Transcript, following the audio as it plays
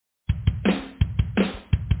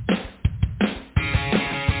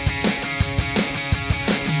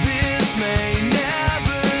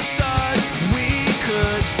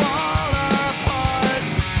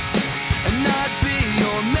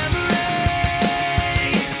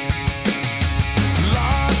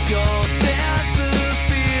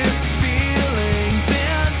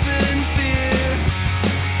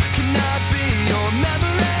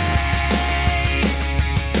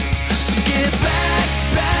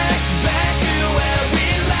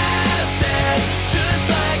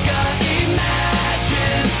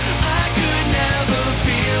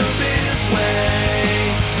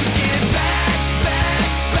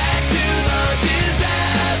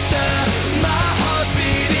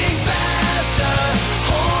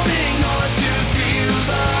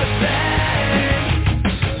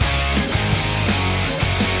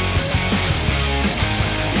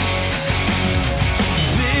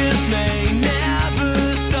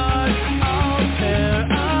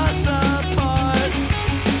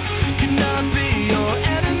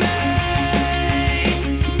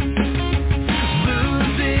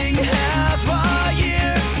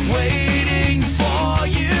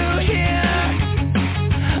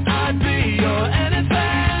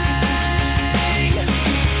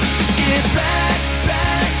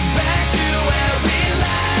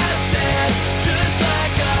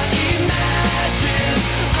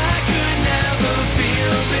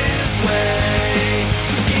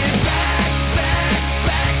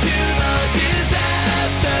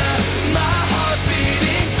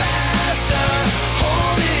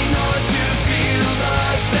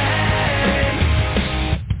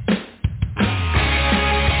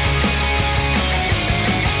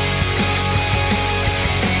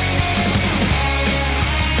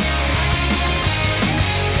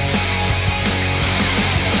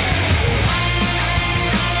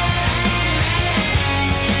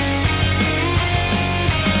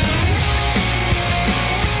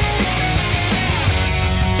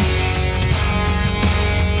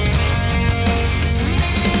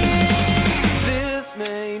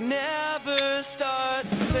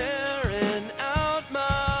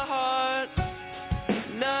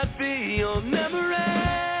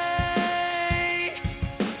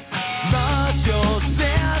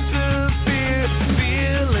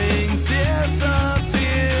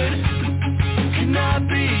cannot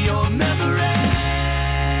be your memory.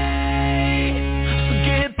 So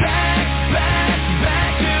get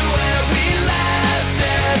back to where we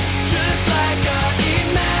lasted. Just like I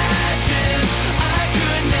imagined, I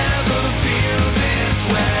could never feel this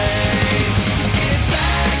way. Get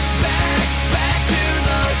back to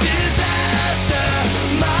the disaster.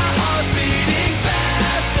 My heart beating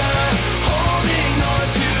faster, holding on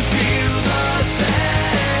to feel the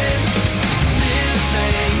same. This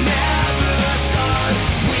may never start.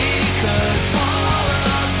 We could fall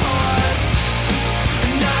apart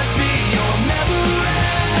and not be your memory.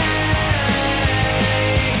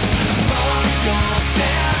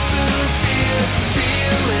 Circumstances,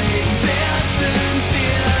 feelings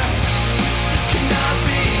insincere cannot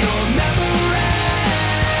be your memory.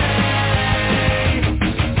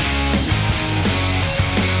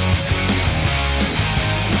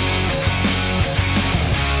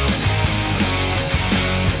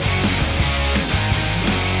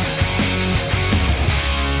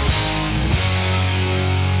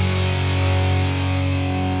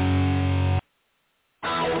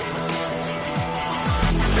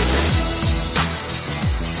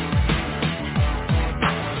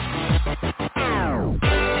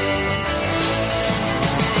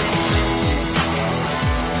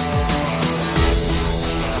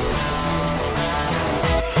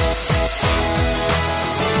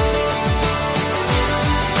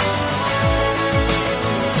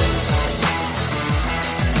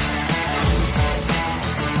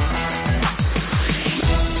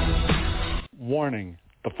 Warning,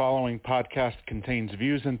 the following podcast contains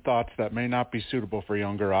views and thoughts that may not be suitable for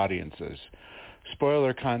younger audiences.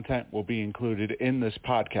 Spoiler content will be included in this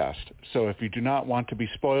podcast, so if you do not want to be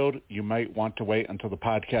spoiled, you might want to wait until the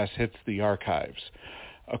podcast hits the archives.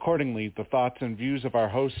 Accordingly, the thoughts and views of our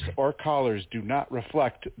hosts or callers do not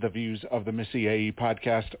reflect the views of the Missyae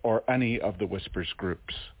Podcast or any of the Whispers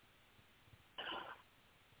groups.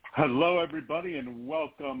 Hello, everybody, and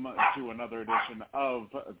welcome to another edition of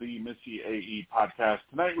the Missyae Podcast.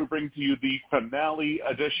 Tonight, we bring to you the finale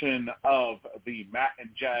edition of the Matt and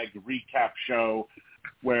Jag Recap Show,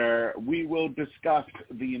 where we will discuss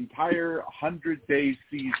the entire 100-day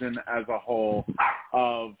season as a whole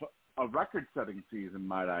of a record-setting season,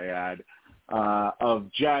 might I add,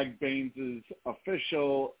 of Jag Baines'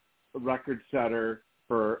 official record setter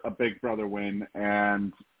for a Big Brother win.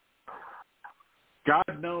 And God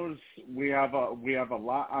knows we have a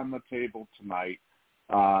lot on the table tonight.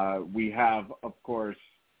 We have, of course,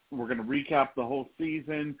 we're going to recap the whole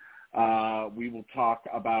season. We will talk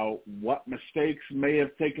about what mistakes may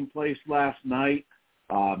have taken place last night,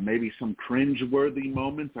 maybe some cringe-worthy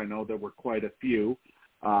moments. I know there were quite a few.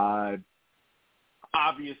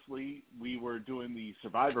 Obviously, we were doing the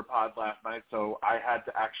Survivor Pod last night, so I had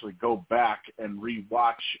to actually go back and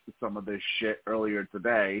rewatch some of this shit earlier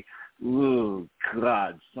today. Ooh,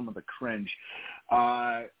 God, some of the cringe.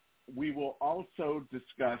 We will also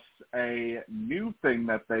discuss a new thing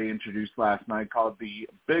that they introduced last night called the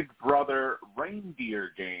Big Brother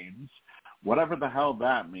Reindeer Games, whatever the hell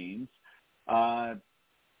that means.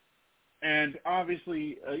 And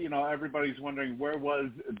obviously, everybody's wondering, where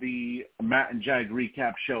was the Matt and Jag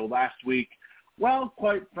Recap Show last week? Well,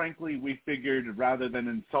 quite frankly, we figured rather than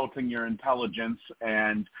insulting your intelligence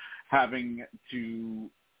and having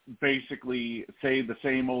to basically say the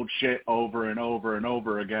same old shit over and over and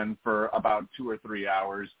over again for about 2 or 3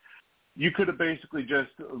 hours, you could have basically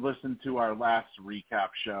just listened to our last recap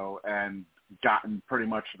show and gotten pretty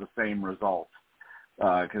much the same result.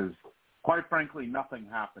 Because quite frankly, nothing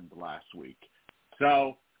happened last week.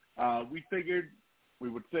 So we figured we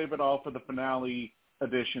would save it all for the finale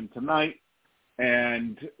edition tonight,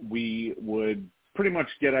 and we would pretty much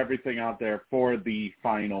get everything out there for the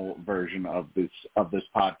final version of this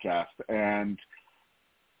podcast. And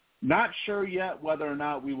not sure yet whether or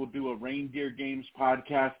not we will do a Reindeer Games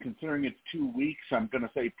podcast. Considering it's 2 weeks, I'm going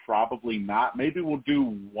to say probably not. Maybe we'll do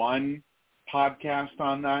one podcast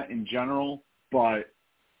on that in general, but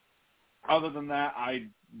other than that, I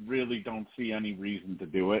really don't see any reason to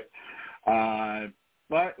do it.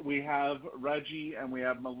 But we have Reggie and we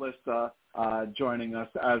have Melissa joining us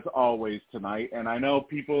as always tonight. And I know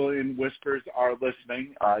people in Whispers are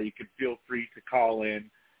listening. You can feel free to call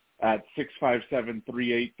in at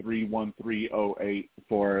 657-383-1308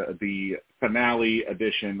 for the finale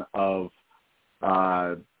edition of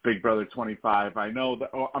Big Brother 25. I know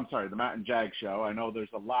that. Oh, I'm sorry, the Matt and Jag show. I know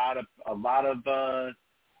there's a lot of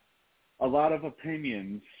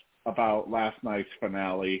opinions about last night's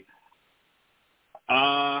finale.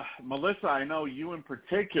 Melissa, I know you in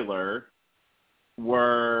particular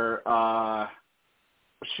were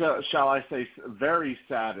shall I say, very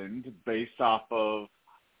saddened based off of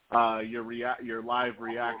your live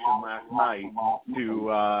reaction last night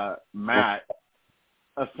to Matt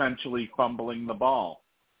essentially fumbling the ball.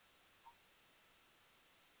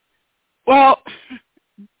 Well,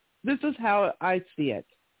 this is how I see it,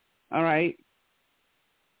 all right?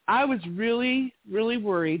 I was really, really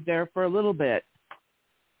worried there for a little bit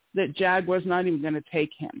that Jag was not even going to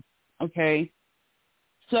take him, okay?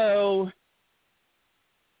 So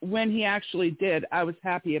when he actually did, I was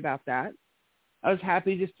happy about that. I was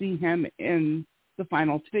happy to see him in the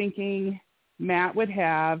final, thinking Matt would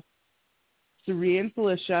have Cirie and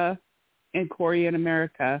Felicia and Corey and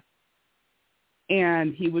America,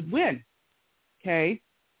 and he would win, okay?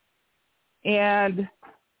 And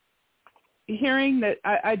hearing that,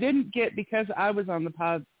 I didn't get, because I was on the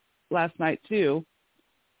pod last night too,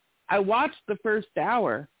 I watched the first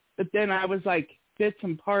hour, but then I was like bits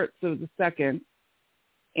and parts of the second,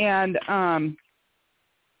 and I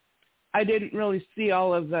didn't really see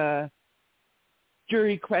all of the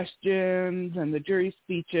jury questions and the jury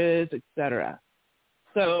speeches, etc.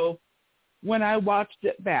 So when I watched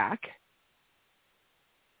it back,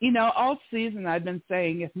 you know, all season I've been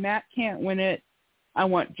saying, if Matt can't win it, I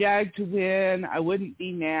want Jag to win. I wouldn't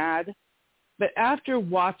be mad. But after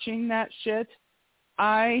watching that shit,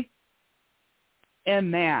 I am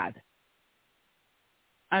mad.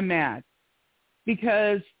 I'm mad.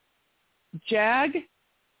 Because Jag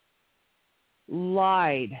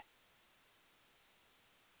lied.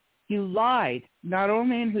 He lied, not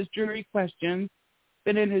only in his jury questions,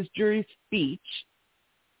 but in his jury speech.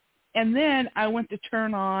 And then I went to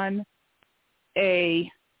turn on a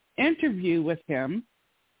interview with him,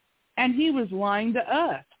 and he was lying to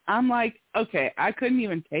us. I'm like, okay, I couldn't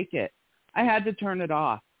even take it. I had to turn it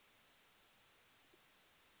off.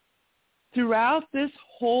 Throughout this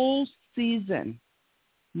whole season,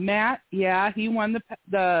 Matt, yeah, he won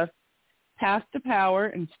the pass to power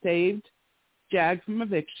and saved Jag from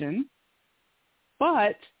eviction,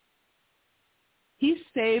 but he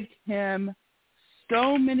saved him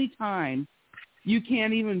so many times. You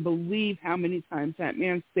can't even believe how many times that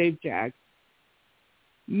man saved Jag.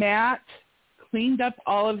 Matt cleaned up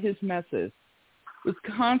all of his messes, was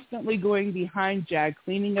constantly going behind Jag,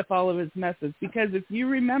 cleaning up all of his messes, because if you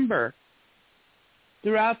remember,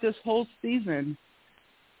 throughout this whole season,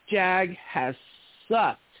 Jag has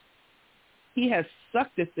sucked. He has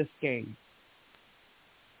sucked at this game.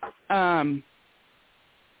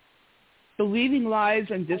 Believing lies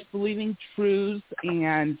and disbelieving truths,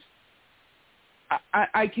 and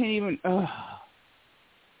I can't even...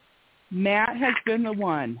 Matt has been the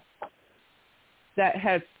one that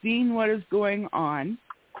has seen what is going on,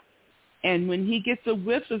 and when he gets a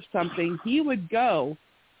whiff of something, he would go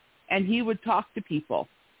and he would talk to people,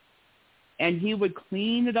 and he would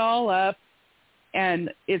clean it all up, and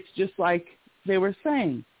it's just like they were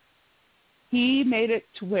saying. He made it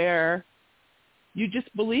to where you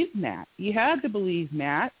just believed Matt. You had to believe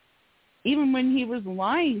Matt. Even when he was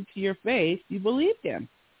lying to your face, you believed him.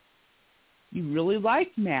 You really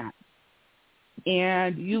liked Matt,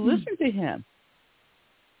 and you listened to him.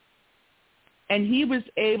 And he was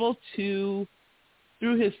able to,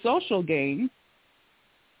 through his social game,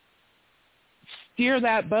 steer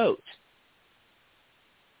that boat.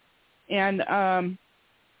 And I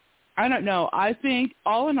don't know. I think,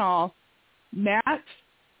 all in all, Matt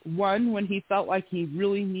won when he felt like he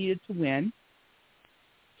really needed to win.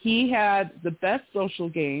 He had the best social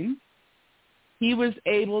game. He was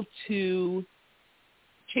able to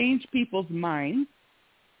change people's minds,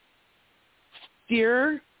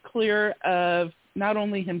 steer clear of not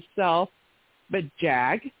only himself, but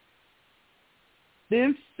Jag,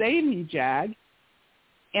 then saving Jag.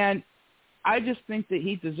 And I just think that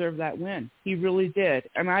he deserved that win. He really did.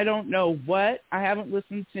 And I don't know what, I haven't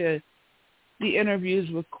listened to the interviews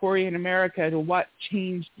with Corey and America to what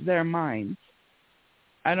changed their minds.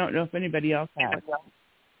 I don't know if anybody else has.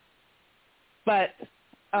 But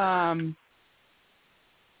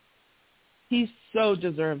he so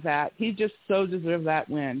deserved that. He just so deserved that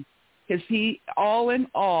win. Because he, all in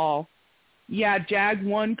all, yeah, Jag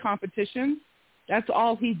won competition. That's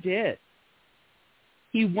all he did.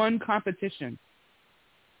 He won competition.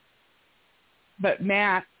 But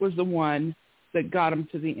Matt was the one that got him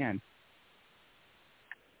to the end.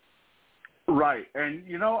 Right. And,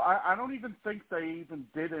 you know, I don't even think they even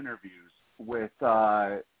did interviews with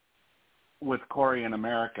Corey in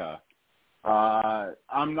America.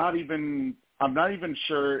 I'm not even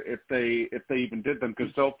sure if they even did them,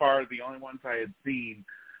 because so far the only ones I had seen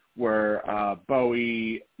were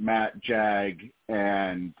Bowie, Matt, Jag,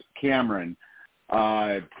 and Cameron.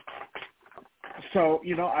 So,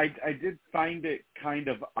 I did find it kind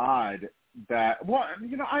of odd that, well,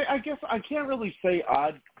 I guess I can't really say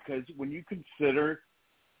odd because when you consider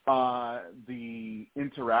the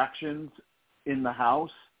interactions in the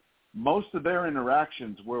house, most of their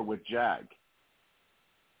interactions were with Jag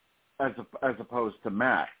as opposed to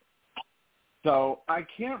Matt. So I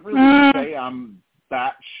can't really say I'm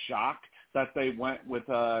that shocked that they went with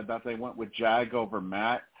Jag over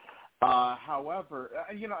Matt. However,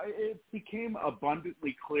 it became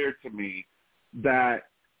abundantly clear to me that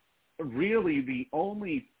really the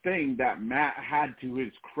only thing that Matt had to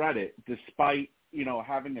his credit, despite,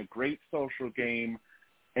 having a great social game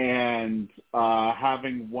and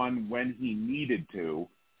having one when he needed to,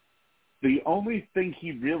 the only thing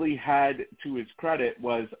he really had to his credit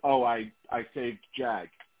was, I saved Jag.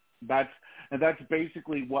 That's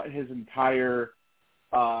basically what his the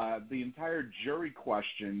entire jury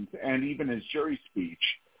questions and even his jury speech,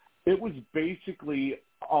 it was basically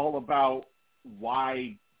all about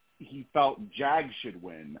why he felt Jag should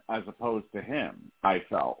win as opposed to him, I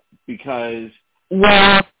felt. Because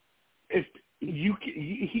if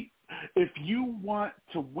you want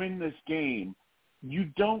to win this game, you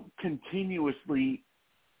don't continuously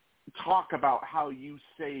talk about how you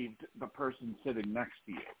saved the person sitting next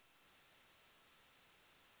to you.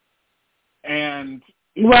 And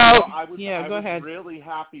I was really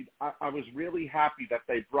happy. I was really happy that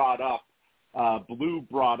they brought up. Blue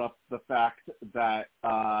brought up the fact that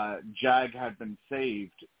Jag had been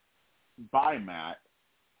saved by Matt,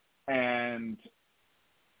 and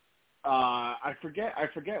I forget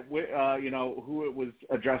who it was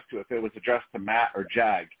addressed to. If it was addressed to Matt or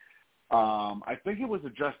Jag, I think it was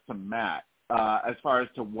addressed to Matt as far as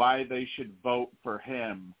to why they should vote for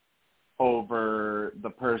him over the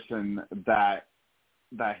person that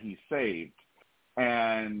he saved,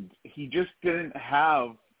 and he just didn't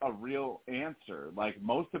have a real answer. Like,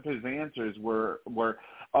 most of his answers were,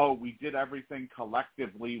 we did everything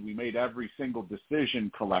collectively, we made every single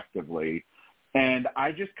decision collectively, and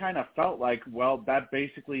I just kind of felt like, well, that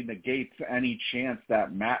basically negates any chance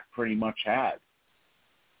that Matt pretty much had.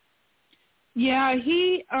 Yeah,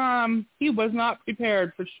 he was not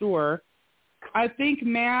prepared for sure. I think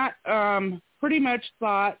Matt pretty much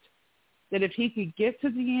thought that if he could get to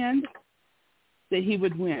the end, that he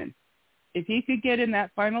would win. If he could get in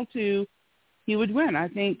that final two, he would win. I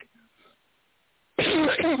think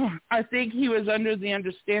he was under the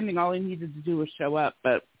understanding all he needed to do was show up.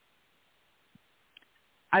 But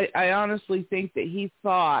I honestly think that he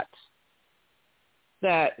thought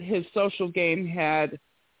that his social game had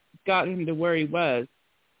got him to where he was.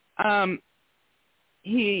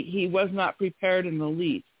 He was not prepared in the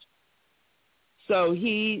least. So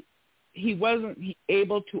he wasn't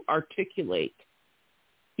able to articulate.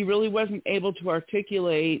 He really wasn't able to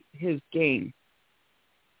articulate his game.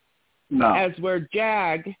 No. As where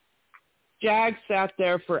Jag sat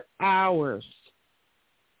there for hours,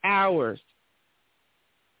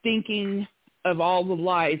 thinking of all the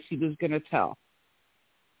lies he was going to tell.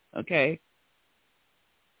 Okay?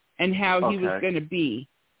 And how he was going to be.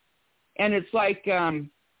 And it's like Karen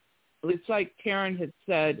had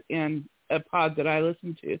said in a pod that I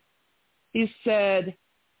listened to. He said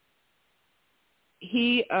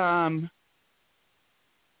he,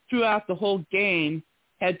 throughout the whole game,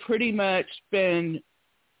 had pretty much been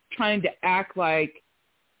trying to act like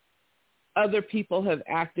other people have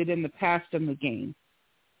acted in the past in the game.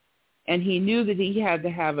 And he knew that he had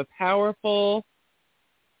to have a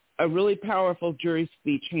really powerful jury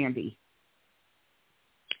speech handy.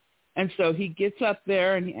 And so he gets up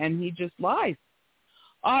there and he just lies.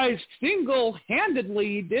 I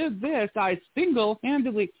single-handedly did this. I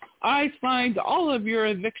signed all of your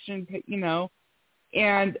eviction,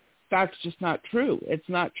 and that's just not true. It's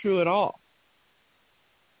not true at all.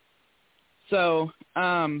 So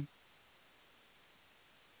a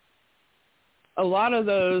lot of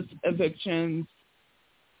those evictions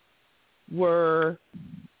were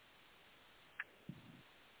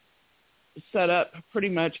set up pretty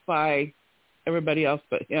much by everybody else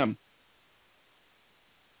but him.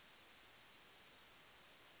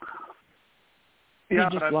 Yeah,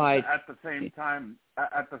 but at the same time,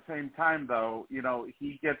 though,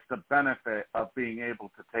 he gets the benefit of being able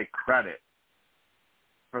to take credit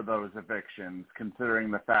for those evictions, considering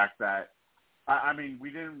the fact that, we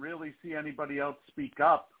didn't really see anybody else speak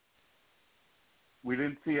up. We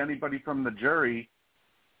didn't see anybody from the jury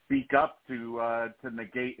speak up to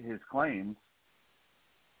negate his claims.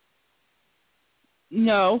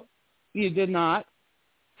 No, you did not.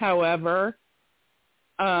 However,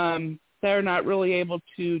 they're not really able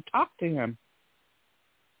to talk to him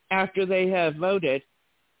after they have voted.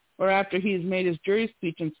 or after he's made his jury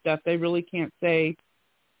speech and stuff, they really can't say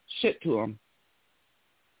shit to him.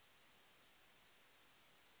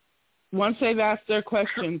 Once they've asked their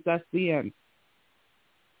questions, that's the end.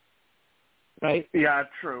 Right? Yeah,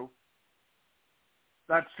 true.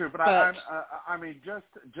 That's true, but I mean, just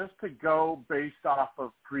to go based off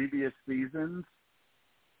of previous seasons,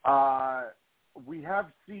 we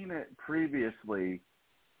have seen it previously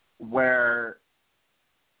where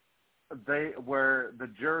the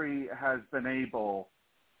jury has been able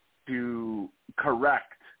to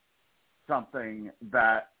correct something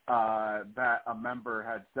that a member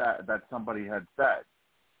had said, that somebody had said.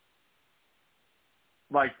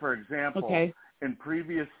 Like, for example, in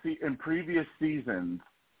previous seasons,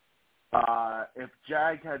 if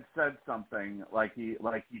Jag had said something like he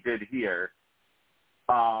did here,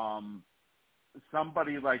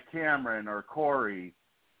 somebody like Cameron or Corey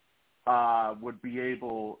would be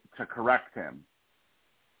able to correct him.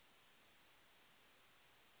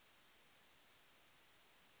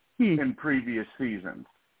 In previous seasons.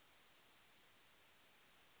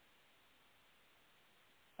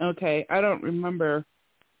 Okay, I don't remember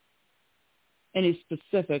any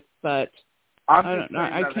specifics, but I don't know.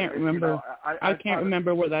 I can't remember. I can't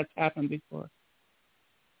remember where that's happened before.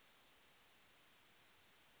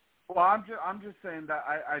 Well, I'm just saying that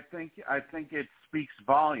I think it speaks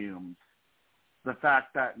volumes, the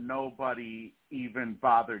fact that nobody even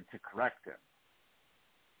bothered to correct him.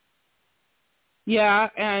 Yeah,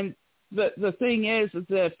 and the thing is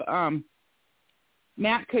if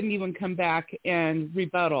Matt couldn't even come back and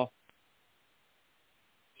rebuttal.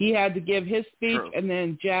 He had to give his speech, True. And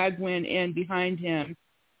then Jag went in behind him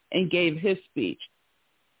and gave his speech.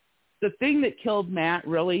 The thing that killed Matt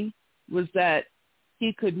really was that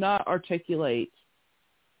he could not articulate.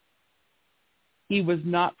 He was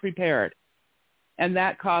not prepared, and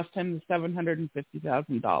that cost him the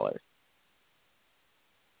 $750,000.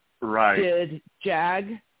 Right.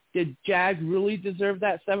 Did Jag really deserve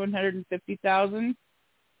that $750,000?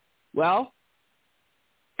 Well,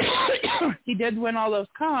 he did win all those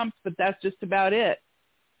comps, but that's just about it.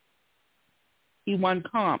 He won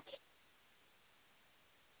comps.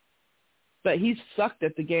 But he sucked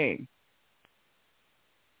at the game.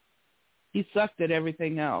 He sucked at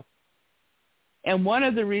everything else. And one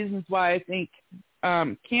of the reasons why I think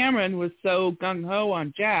Cameron was so gung-ho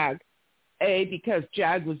on Jag, because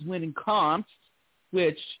Jag was winning comps,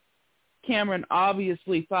 which Cameron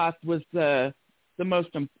obviously thought was the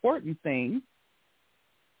most important thing.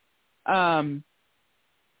 But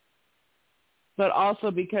also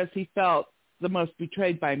because he felt the most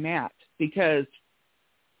betrayed by Matt, because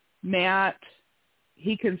Matt,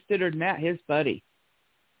 he considered Matt his buddy.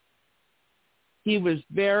 He was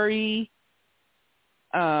very,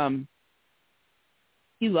 he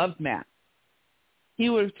loved Matt. He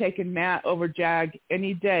would have taken Matt over Jag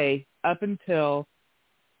any day up until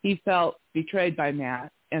he felt betrayed by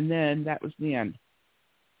Matt, and then that was the end.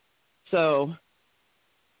 So,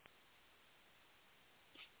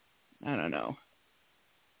 I don't know.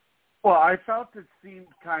 Well, I felt it seemed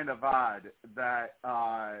kind of odd that,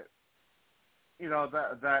 that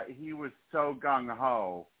he was so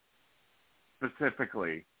gung-ho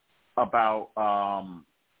specifically about,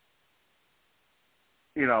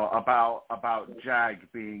 about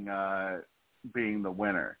Jag being the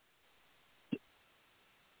winner.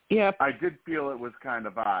 Yep. I did feel it was kind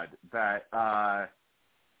of odd that,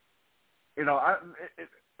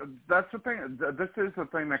 that's the thing. This is the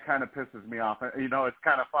thing that kind of pisses me off. It's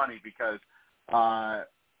kind of funny because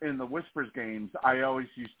in the Whispers games, I always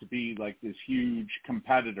used to be like this huge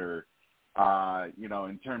competitor,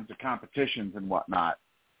 in terms of competitions and whatnot.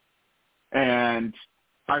 And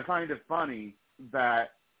I find it funny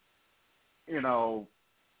that,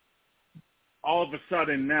 all of a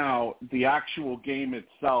sudden now the actual game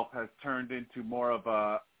itself has turned into more of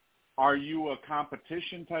a, are you a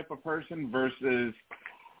competition type of person versus,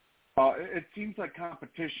 it seems like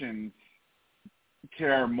competitions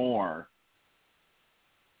care more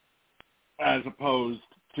as opposed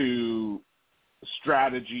to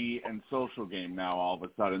strategy and social game now all of a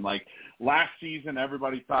sudden. Like last season,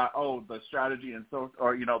 everybody thought, the strategy and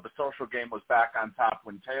the social game was back on top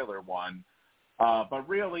when Taylor won. But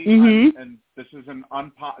really, and this is an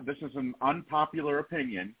unpopular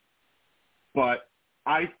opinion, but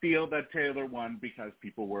I feel that Taylor won because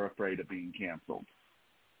people were afraid of being canceled.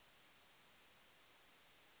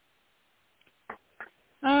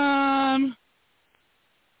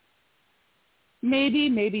 Maybe,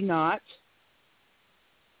 maybe not.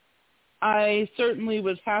 I certainly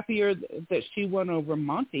was happier that she won over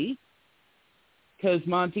Monty because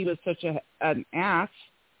Monty was such an ass.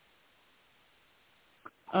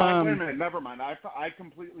 Wait a minute. Never mind. I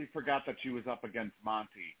completely forgot that she was up against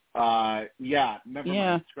Monty. Never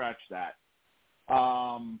mind. Scratch that.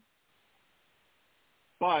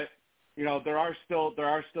 But there are still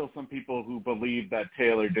some people who believe that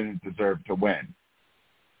Taylor didn't deserve to win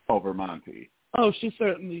over Monty. Oh, she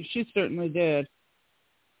certainly did.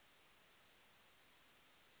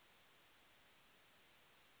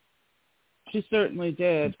 She certainly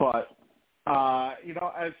did. But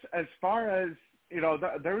as far as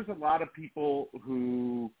there was a lot of people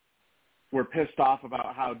who were pissed off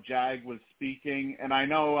about how Jag was speaking, and I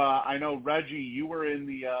know Reggie, you were in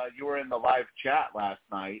the live chat last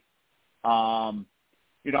night.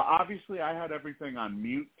 Obviously I had everything on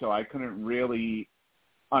mute, so I couldn't really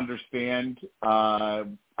understand. I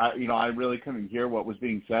really couldn't hear what was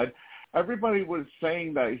being said. Everybody was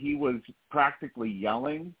saying that he was practically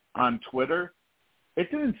yelling on Twitter.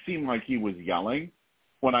 It didn't seem like he was yelling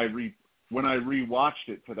when I rewatched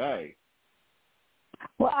it today.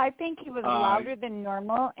 Well, I think he was louder than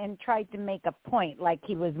normal and tried to make a point, like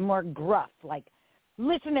he was more gruff, like,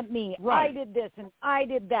 listen at me, right. I did this and I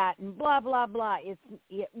did that and blah, blah, blah. It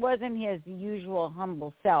wasn't his usual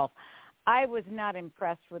humble self. I was not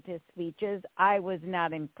impressed with his speeches. I was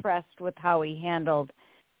not impressed with how he handled,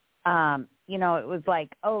 it was like,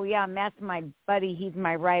 oh, yeah, Matt's my buddy. He's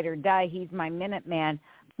my ride or die. He's my Minuteman.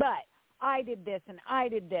 But I did this and I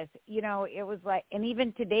did this. It was like, and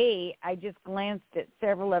even today I just glanced at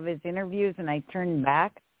several of his interviews and I turned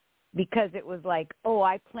back because it was like, oh,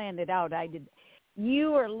 I planned it out. I did.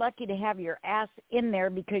 You are lucky to have your ass in there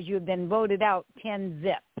because you've been voted out 10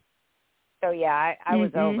 zip. So, yeah, I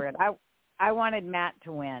was over it. I wanted Matt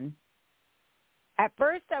to win. At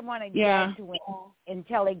first I wanted Jag to win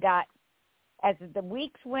until he got, as the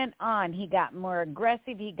weeks went on, he got more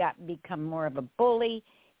aggressive. He become more of a bully.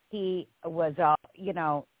 He was,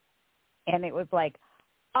 and it was like,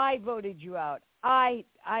 I voted you out. I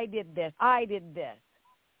did this. I did this.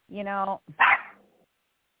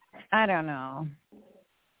 I don't know.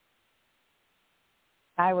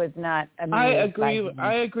 I was not amused.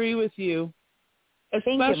 I agree with you,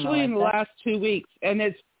 especially in the last 2 weeks. And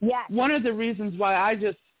it's one of the reasons why I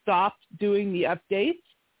just stopped doing the updates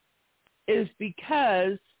is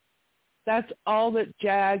because that's all that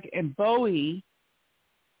Jag and Bowie,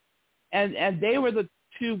 and they were the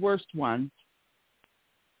two worst ones.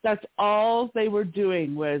 That's all they were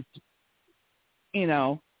doing was,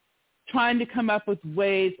 trying to come up with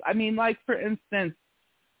ways. I mean, like, for instance,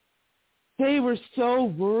 they were so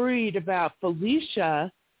worried about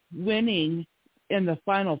Felicia winning in the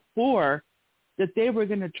Final Four that they were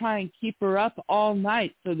going to try and keep her up all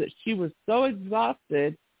night so that she was so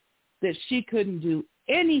exhausted that she couldn't do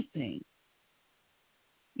anything,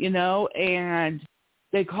 and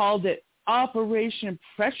they called it Operation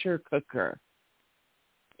Pressure Cooker.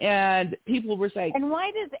 And people were saying, and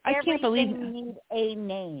why does everything need a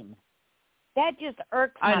name? That just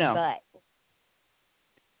irks my butt.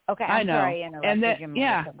 Okay, I'm sorry I interrupted you,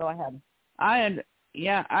 Melissa. Go ahead. I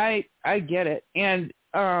get it. And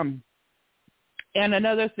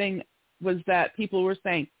another thing was that people were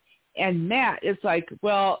saying, and Matt, it's like,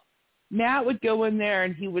 well, Matt would go in there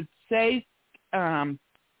and he would say,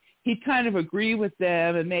 he'd kind of agree with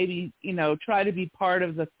them and maybe, try to be part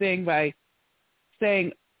of the thing by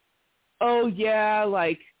saying, oh, yeah,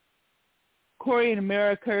 like Corey and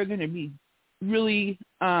America are going to be really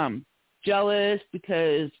jealous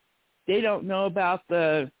because they don't know about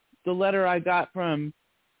the letter I got from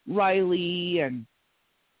Riley and,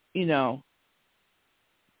 I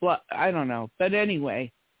don't know. But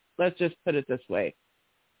anyway, let's just put it this way.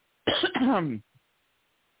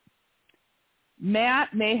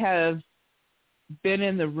 Matt may have been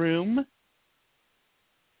in the room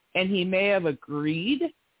and he may have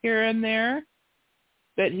agreed here and there,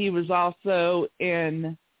 but he was also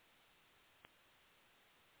in,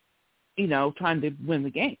 trying to win the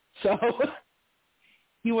game. So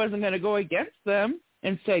he wasn't going to go against them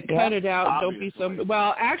and say, cut it out, obviously. Don't be so...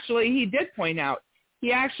 Well, actually, he did point out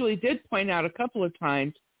a couple of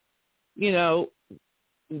times, we're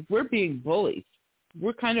being bullied.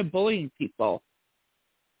 We're kind of bullying people.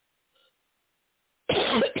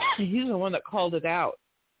 He's the one that called it out.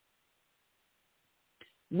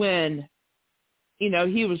 When,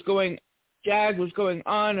 Jag was going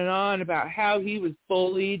on and on about how he was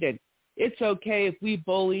bullied and it's okay if we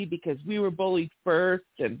bully because we were bullied first.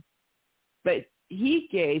 But he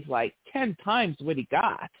gave like 10 times what he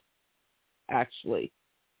got, actually.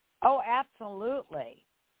 Oh, absolutely.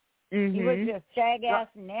 Mm-hmm. He was just jag-ass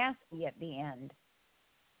nasty at the end.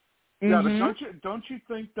 Yeah, but don't you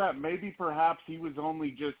think that maybe perhaps he was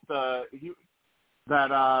only just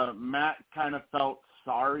Matt kind of felt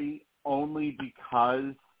sorry only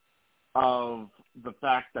because of the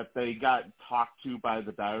fact that they got talked to by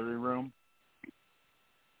the diary room?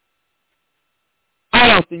 I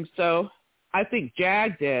don't think so. I think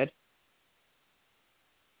Jag did.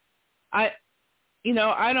 I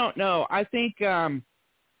don't know. I think, I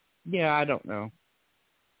don't know.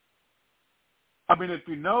 I mean, if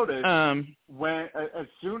you notice, when as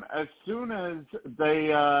soon as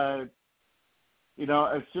they, as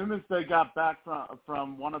soon as they got back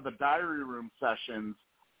from one of the diary room sessions,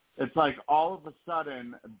 it's like all of a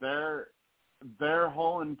sudden their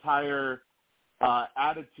whole entire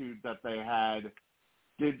attitude that they had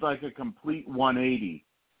did like a complete 180.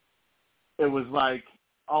 It was like,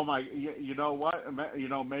 oh my, you know what?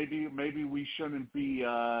 Maybe we shouldn't be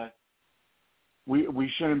we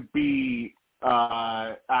shouldn't be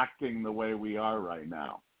acting the way we are right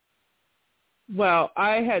now. Well,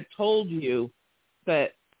 I had told you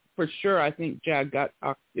that for sure I think Jag got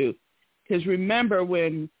talked to, because remember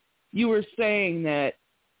when you were saying that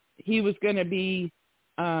he was going to be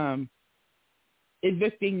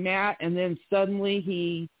evicting Matt, and then suddenly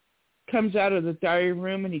he comes out of the diary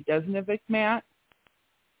room and he doesn't evict Matt?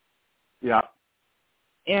 Yeah.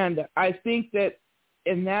 And I think that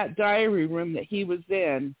in that diary room that he was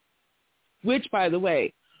in, which, by the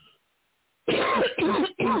way,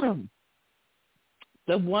 the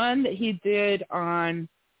one that he did on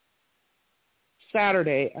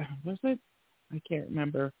Saturday, was it? I can't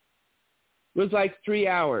remember. It was like 3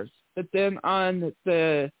 hours. But then on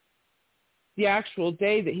the actual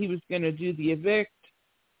day that he was going to do the evict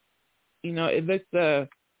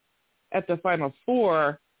at the final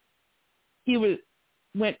four, he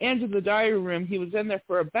went into the diary room. He was in there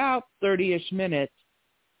for about 30-ish minutes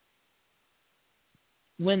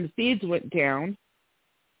when the feeds went down.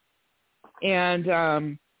 And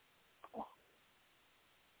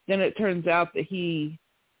then it turns out that he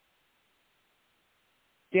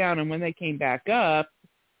down, and when they came back up,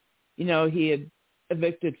 he had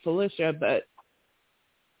evicted Felicia, but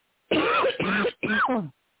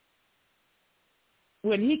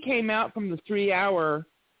when he came out from the 3-hour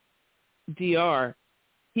DR,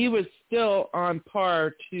 he was still on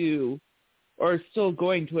par to, or still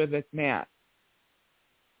going to evict Matt.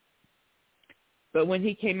 But when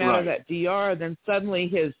he came out of that DR, then suddenly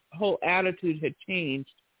his whole attitude had changed.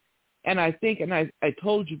 And I think, and I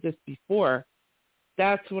told you this before,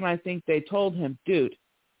 that's when I think they told him, dude,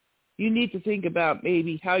 you need to think about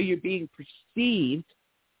maybe how you're being perceived,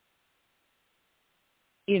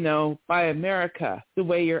 by America, the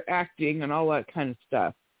way you're acting and all that kind of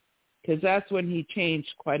stuff. Because that's when he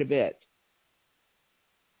changed quite a bit.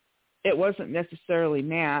 It wasn't necessarily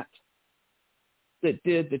Matt that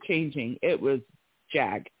did the changing. It was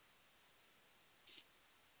Jag.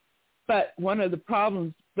 But one of the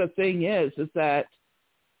problems, the thing is that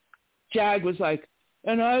Jag was like,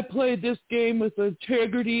 and I played this game with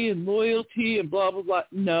integrity and loyalty and blah, blah, blah.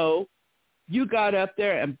 No, you got up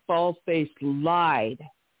there and bald-faced lied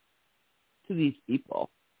to these people.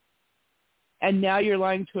 And now you're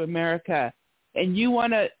lying to America. And you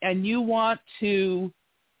want to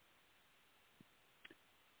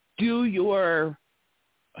do your,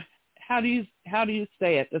 how do you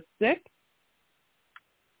say it? The sick?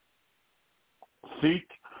 Sikh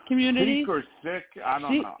community? Sikh or sick? I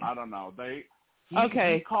don't know.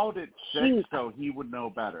 He called it sick, so he would know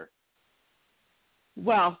better.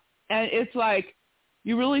 Well, and it's like,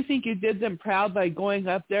 you really think you did them proud by going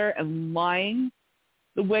up there and lying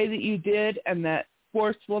the way that you did, and that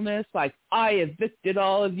forcefulness, like, I evicted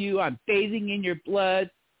all of you, I'm bathing in your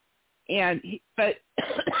blood, but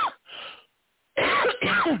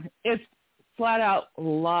it's flat out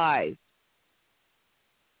lies.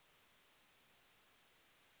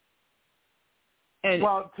 And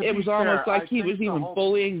it was almost like he was even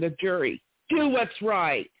bullying the jury. Do what's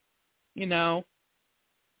right,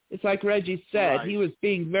 It's like Reggie said, he was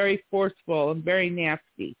being very forceful and very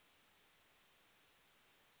nasty.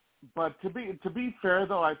 But to be fair,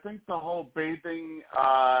 though, I think the whole bathing,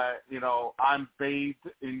 I'm bathed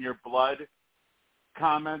in your blood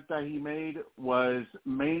comment that he made was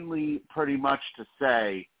mainly pretty much to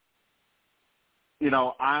say,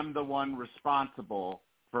 I'm the one responsible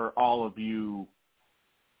for all of you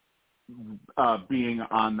being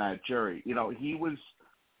on that jury. He was.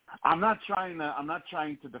 I'm not trying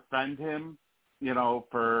to defend him,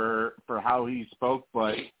 for how he spoke,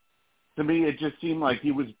 but to me it just seemed like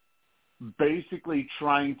he was basically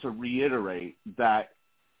trying to reiterate that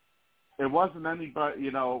it wasn't anybody,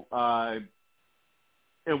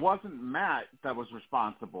 it wasn't Matt that was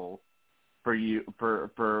responsible for you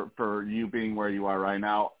for you being where you are right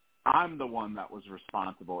now. I'm the one that was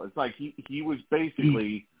responsible. It's like he was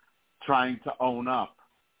basically trying to own up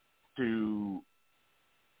to,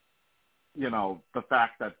 you know, the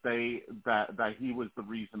fact that that he was the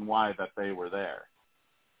reason why that they were there.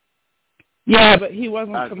 Yeah, but he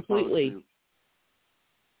wasn't completely.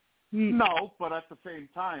 No, but at the same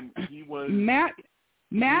time, he was... Matt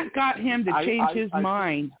got him to change his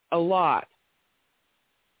mind a lot.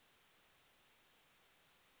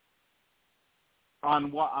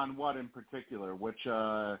 On what in particular? Which...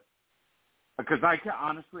 Because I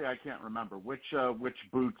can't remember. Which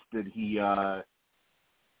boots did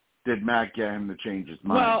Matt get him to change his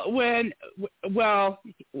mind?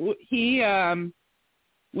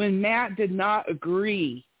 When Matt did not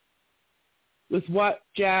agree with what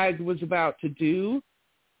Jag was about to do,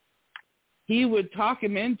 he would talk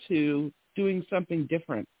him into doing something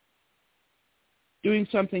different, doing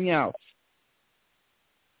something else.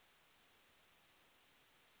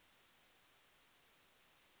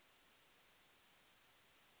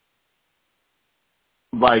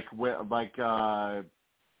 What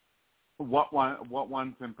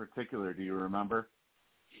ones in particular do you remember?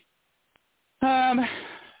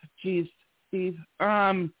 Geez, Steve.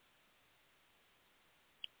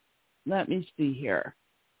 Let me see here.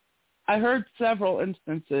 I heard several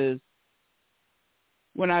instances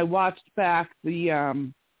when I watched back the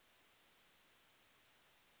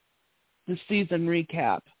season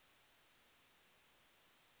recap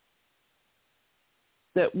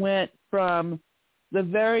that went from the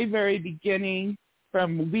very, very beginning,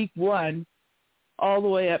 from week 1 all the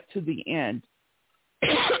way up to the end.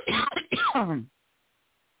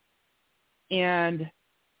 And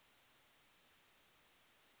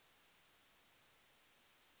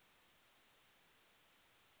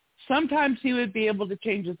sometimes he would be able to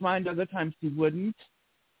change his mind, other times he wouldn't.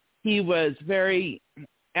 He was very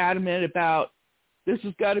adamant about, this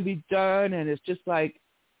has got to be done, and it's just like,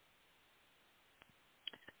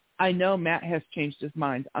 I know Matt has changed his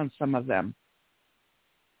mind on some of them,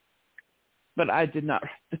 but I did not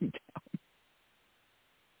write them down.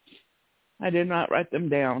 I did not write them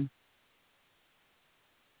down.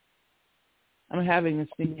 I'm having a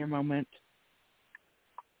senior moment.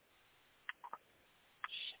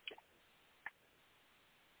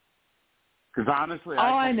 Because honestly,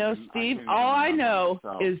 all I know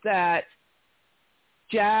is that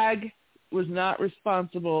Jag was not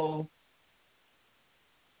responsible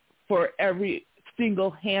for every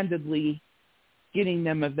single-handedly getting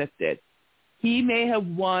them evicted. He may have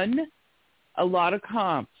won a lot of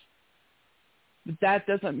comps, but that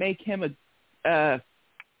doesn't make him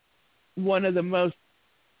one of the most,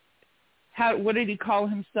 what did he call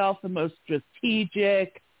himself, the most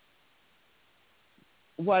strategic,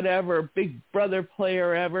 whatever, big brother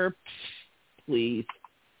player ever? Please.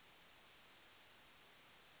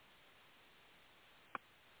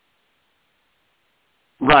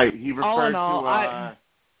 Right. He referred all in all, I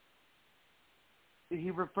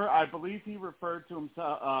believe he referred to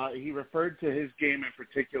himself. He referred to his game in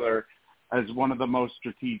particular as one of the most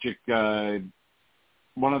strategic. He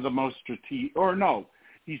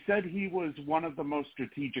said he was one of the most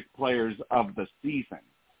strategic players of the season.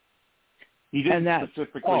 He didn't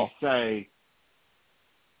specifically say.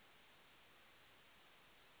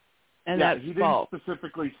 And yeah, that's he false. didn't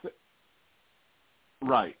specifically say.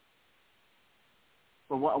 Right.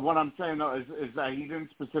 But what I'm saying, though, is that he didn't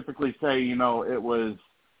specifically say, you know, it was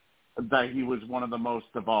that he was one of the most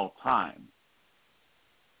of all time.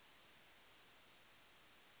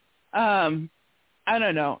 I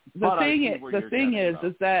don't know. The thing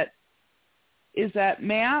is that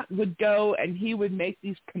Matt would go and he would make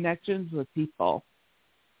these connections with people.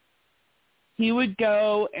 He would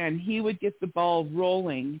go and he would get the ball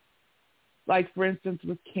rolling, like, for instance,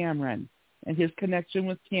 with Cameron and his connection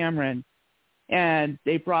with Cameron. And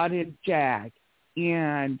they brought in Jag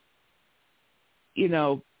and, you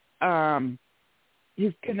know,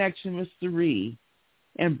 his connection with Suri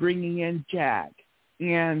and bringing in Jag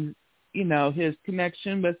and, you know, his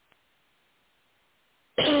connection with,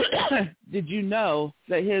 did you know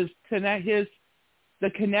that the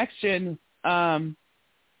connection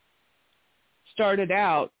started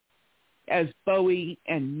out as Bowie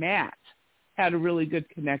and Matt had a really good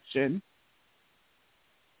connection,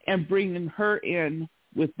 and bringing her in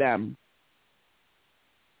with them.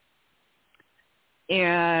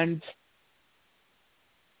 And,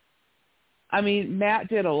 I mean, Matt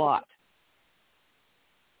did a lot.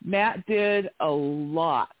 Matt did a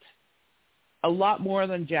lot more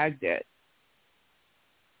than Jag did.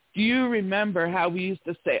 Do you remember how we used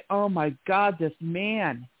to say, oh, my God, this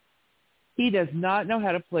man, he does not know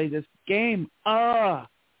how to play this game.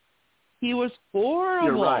 He was horrible.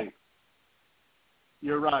 You're right.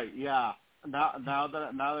 You're right. Yeah. Now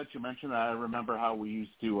that you mention that, I remember how we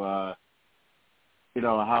used to,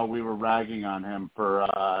 how we were ragging on him for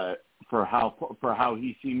how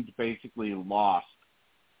he seemed basically lost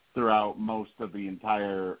throughout most of the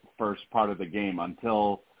entire first part of the game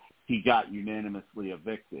until he got unanimously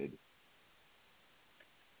evicted.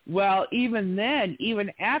 Well, even then,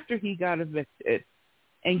 even after he got evicted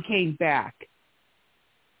and came back,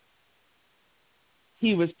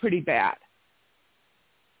 he was pretty bad.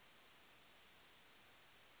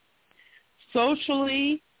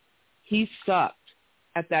 Socially, he sucked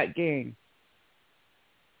at that game.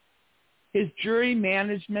 His jury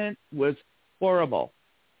management was horrible.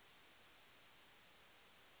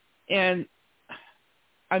 And,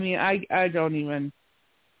 I mean, I don't even...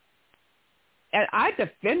 And I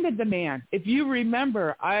defended the man. If you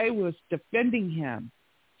remember, I was defending him,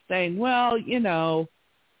 saying, well,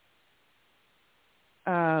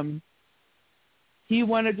 he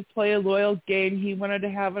wanted to play a loyal game. He wanted to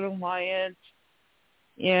have an alliance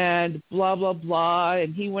and blah, blah, blah.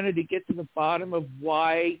 And he wanted to get to the bottom of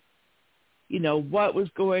why, what was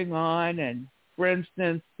going on. And, for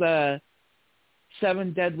instance, the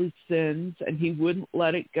 7 deadly sins, and he wouldn't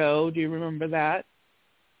let it go. Do you remember that?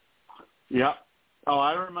 Yeah. Oh,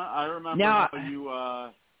 I remember now,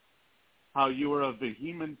 how you were a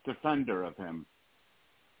vehement defender of him.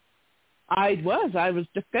 I was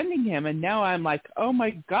defending him, and now I'm like, oh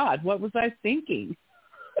my God, what was I thinking?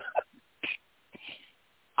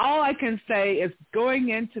 All I can say is going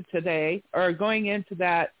into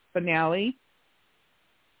that finale,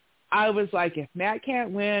 I was like, if Matt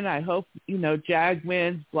can't win, I hope, Jag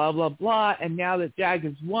wins, blah, blah, blah. And now that Jag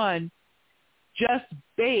has won, just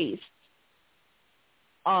based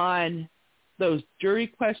on those jury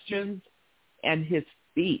questions and his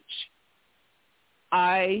speech,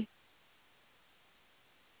 I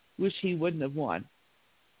wish he wouldn't have won.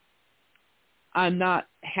 I'm not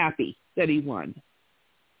happy that he won.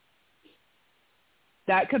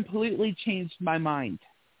 That completely changed my mind.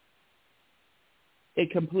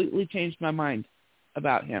 It completely changed my mind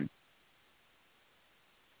about him.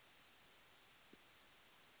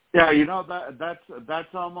 Yeah,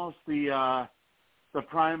 that's almost the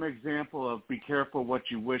prime example of be careful what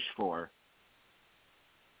you wish for.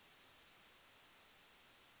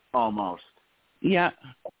 Almost. Yeah.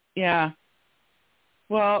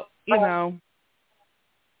 Well,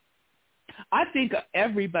 I think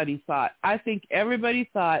everybody thought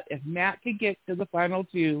if Matt could get to the final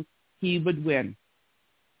 2, he would win.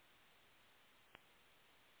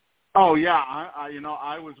 Oh yeah,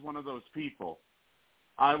 I was one of those people.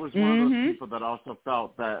 I was one of those people that also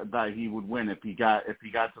felt that he would win if he got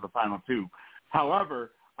to the final 2.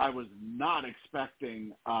 However, I was not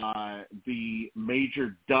expecting the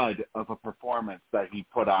major dud of a performance that he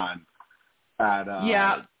put on at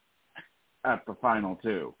the final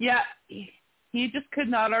 2. Yeah, he just could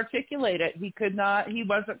not articulate it. He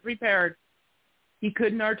wasn't prepared. He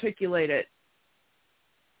couldn't articulate it.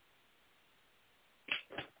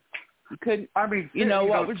 He couldn't. I mean,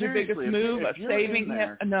 what was your biggest move of saving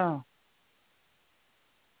him? No.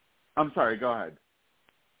 I'm sorry. Go ahead.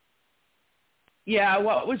 Yeah,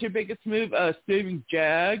 what was your biggest move? Saving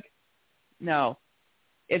Jag? No.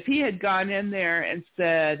 If he had gone in there and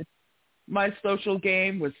said, my social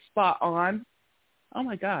game was spot on, oh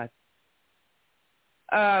my God.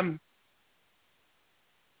 My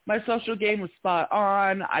social game was spot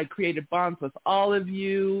on. I created bonds with all of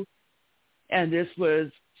you, and this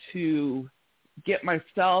was to get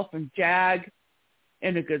myself and Jag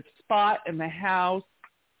in a good spot in the house,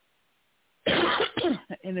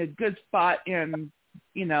 in a good spot in,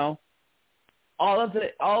 all of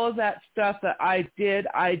that stuff that I did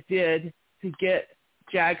to get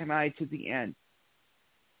Jag and I to the end.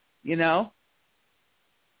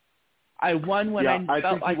 I won when I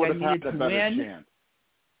felt like I needed to win. Chance.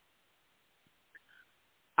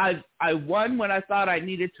 I won when I thought I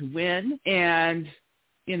needed to win, and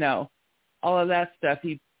all of that stuff,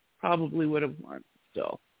 he probably would have won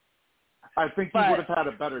still. I think he would have had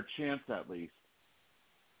a better chance at least.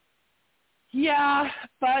 Yeah,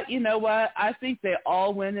 but you know what? I think they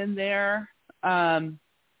all went in there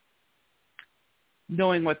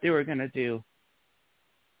knowing what they were going to do.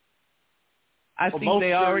 I think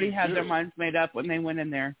they already had their minds made up when they went in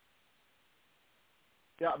there.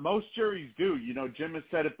 Yeah, most juries do. Jim has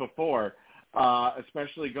said it before,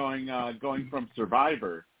 especially going from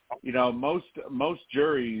Survivor. Most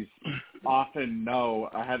juries often know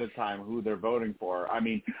ahead of time who they're voting for. I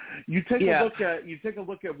mean, you take a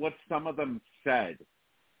look at what some of them said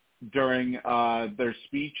during their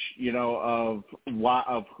speech, of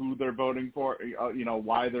who they're voting for,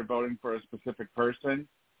 why they're voting for a specific person.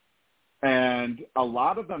 And a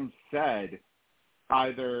lot of them said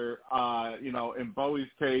either, in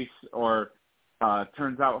Bowie's case, or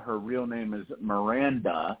turns out her real name is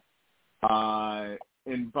Miranda.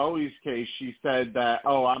 In Bowie's case, she said that,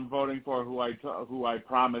 I'm voting for who I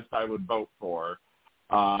promised I would vote for.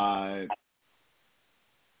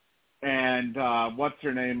 And what's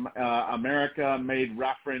her name? America made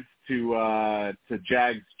reference to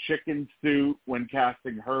Jag's chicken suit when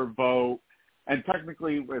casting her vote. And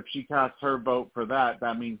technically, if she casts her vote for that,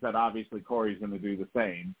 that means that obviously Corey's going to do the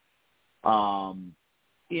same.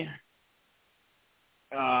 Yeah.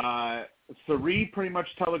 Cerie pretty much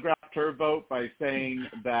telegraphed her vote by saying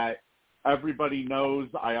that everybody knows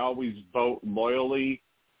I always vote loyally,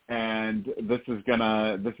 and this is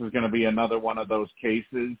gonna be another one of those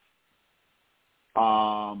cases.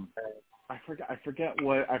 I forget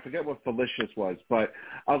what Felicia's was, but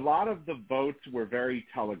a lot of the votes were very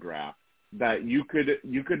telegraphed, that you could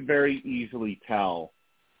very easily tell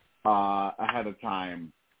ahead of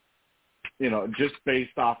time, just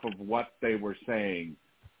based off of what they were saying,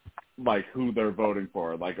 like who they're voting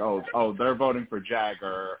for. Like, they're voting for Jag,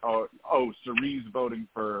 or Cerie's voting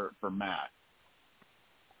for Matt.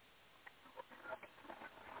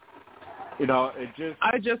 It just.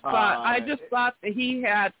 I just thought that he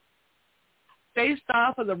had, based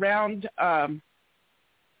off of the round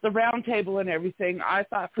table and everything, I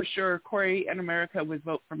thought for sure Corey and America would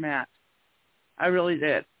vote for Matt. I really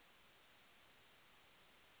did.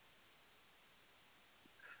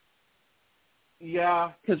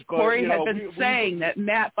 Yeah. Because Corey had been saying that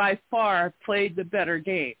Matt by far played the better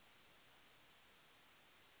game.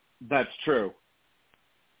 That's true.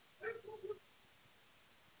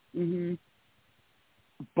 Mm-hmm.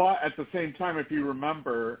 But at the same time, if you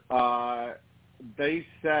remember, they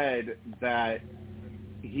said that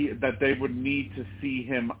they would need to see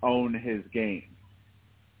him own his game.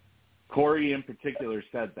 Corey in particular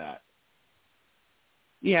said that.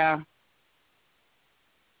 Yeah.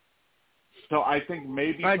 So I think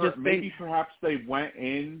perhaps they went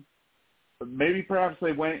in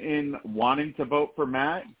wanting to vote for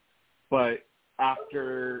Matt, but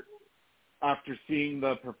after seeing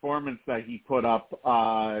the performance that he put up,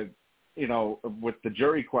 with the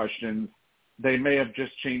jury questions, they may have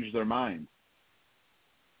just changed their minds.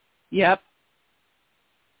 Yep.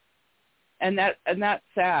 And that's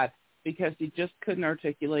sad, because he just couldn't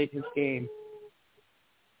articulate his game.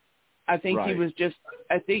 I think right. He was just,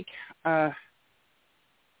 I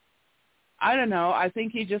don't know. I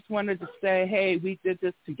think he just wanted to say, hey, we did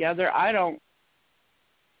this together. I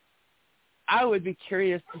would be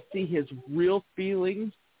curious to see his real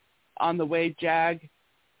feelings on the way Jag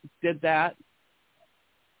did that.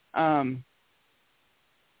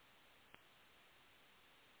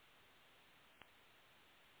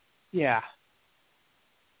 Yeah.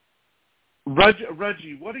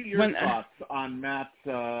 Reggie, what are your thoughts on Matt's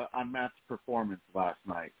performance last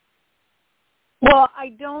night? Well, I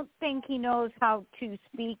don't think he knows how to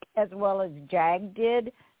speak as well as Jag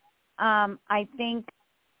did. I think,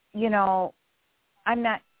 I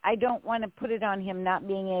don't want to put it on him not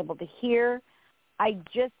being able to hear. I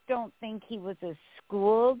just don't think he was as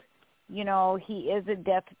schooled. He is a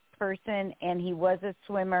deaf person, and he was a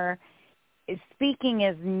swimmer. Speaking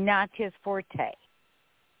is not his forte.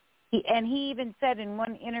 He even said in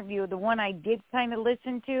one interview, the one I did kind of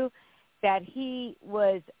listen to, that he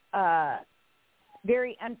was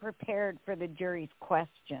very unprepared for the jury's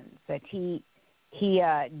questions, that he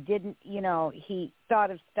didn't, he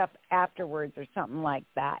thought of stuff afterwards or something like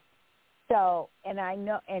that. So, and I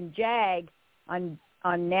know, and Jag, on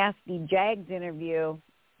Nasty Jag's interview,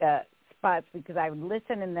 spots, because I would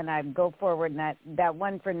listen and then I'd go forward, and that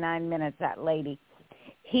one for 9 minutes, that lady,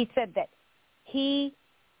 he said that he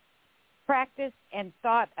practiced and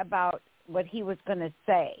thought about what he was going to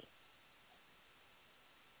say.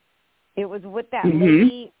 It was with that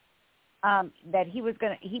lady that he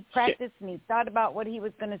practiced and he thought about what he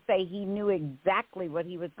was going to say. He knew exactly what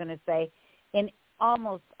he was going to say in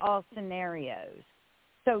almost all scenarios.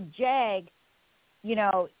 So Jag,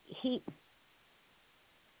 he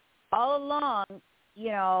all along,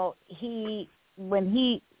 when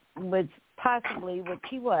he was possibly, which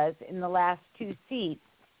he was in the last two seats,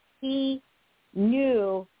 he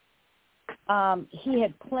knew he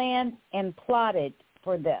had planned and plotted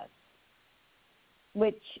for this,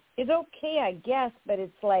 which is okay, I guess, but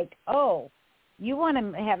it's like, you want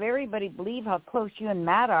to have everybody believe how close you and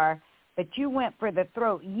Matt are, but you went for the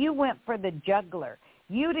throat. You went for the juggler.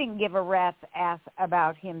 You didn't give a rat's ass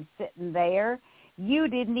about him sitting there. You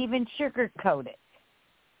didn't even sugarcoat it.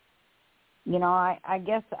 You know, I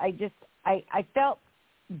guess I felt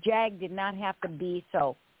Jag did not have to be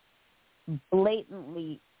so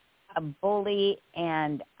blatantly a bully,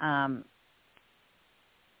 and I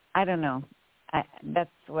don't know. That's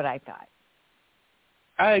what I thought.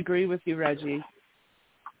 I agree with you, Reggie.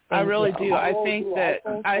 I really do. I think.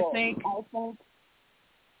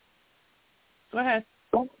 Go ahead.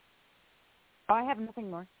 Oh, I have nothing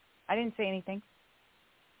more. I didn't say anything.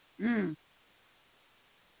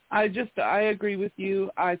 I agree with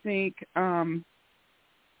you. I think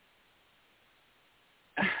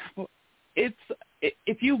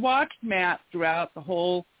if you watch Matt throughout the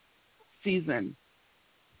whole season,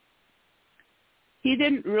 he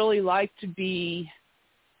didn't really like to be.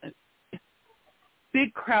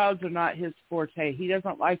 Big crowds are not his forte. He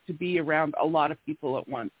doesn't like to be around a lot of people at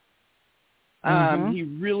once. He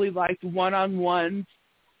really liked one-on-ones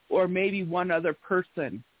or maybe one other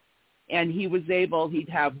person. And he'd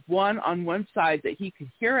have one on one side that he could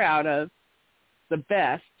hear out of the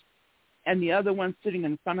best, and the other one sitting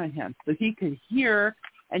in front of him. So he could hear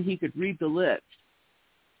and he could read the lips.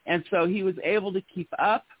 And so he was able to keep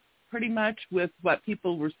up pretty much with what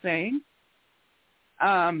people were saying.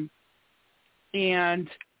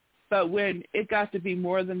 But when it got to be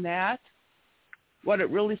more than that, what it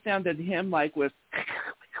really sounded to him like was,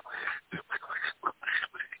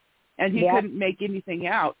 and he couldn't make anything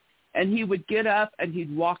out. And he would get up and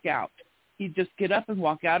he'd walk out. He'd just get up and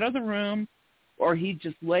walk out of the room, or he'd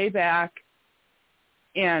just lay back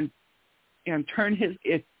and he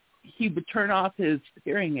would turn off his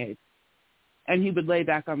hearing aid, and he would lay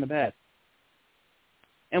back on the bed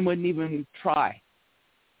and wouldn't even try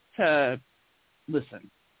to listen,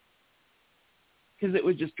 because it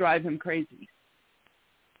would just drive him crazy.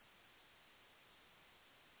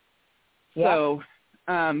 So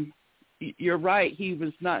you're right. He's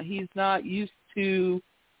not used to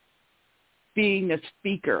being a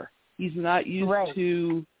speaker. He's not used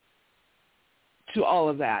to all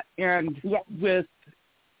of that. And with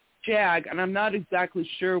Jag, and I'm not exactly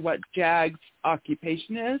sure what Jag's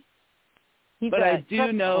occupation is, but I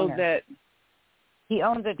do know that he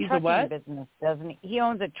owns a trucking business, doesn't he? He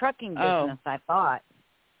owns a trucking business, I thought.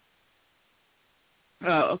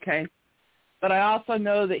 Oh, okay. But I also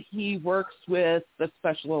know that he works with the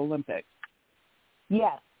Special Olympics.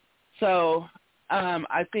 Yes. So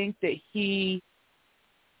I think that he's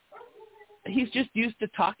just used to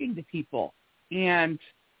talking to people, and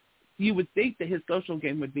you would think that his social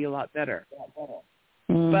game would be a lot better.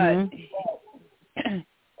 But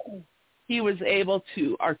he was able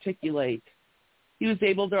to articulate. He was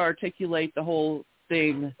able to articulate the whole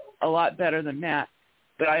thing a lot better than Matt.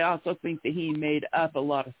 But I also think that he made up a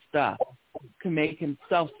lot of stuff to make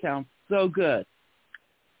himself sound so good.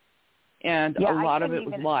 And a lot of it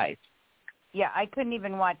was lies. Yeah, I couldn't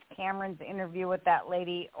even watch Cameron's interview with that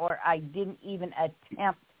lady, or I didn't even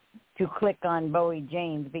attempt to click on Bowie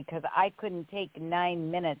James, because I couldn't take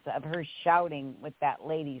 9 minutes of her shouting with that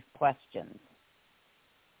lady's questions.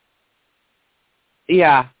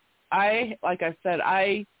 Yeah. Like I said,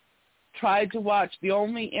 I tried to watch. The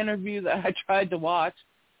only interview that I tried to watch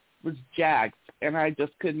was Jag's, and I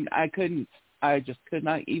just could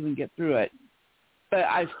not even get through it. But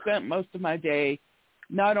I spent most of my day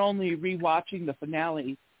not only rewatching the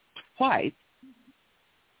finale twice,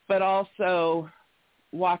 but also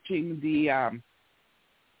watching the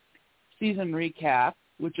season recap,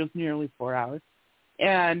 which was nearly 4 hours,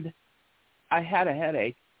 and I had a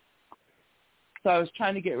headache. So I was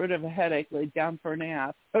trying to get rid of a headache, laid down for a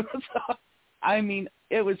nap. I mean,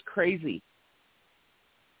 it was crazy.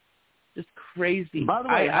 Just crazy. By the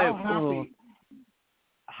way,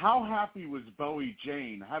 how happy was Bowie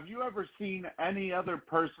Jane? Have you ever seen any other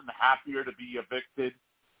person happier to be evicted?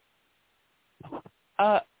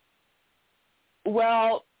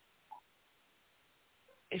 Well,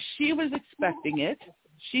 she was expecting it.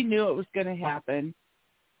 She knew it was going to happen.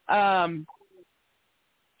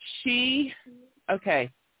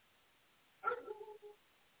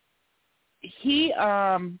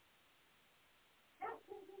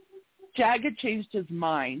 Jag had changed his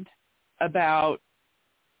mind about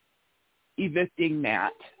evicting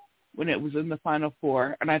Matt when it was in the Final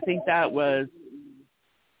Four, and I think that was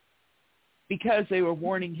because they were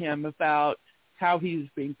warning him about how he was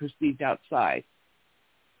being perceived outside.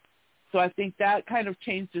 So I think that kind of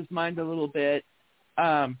changed his mind a little bit,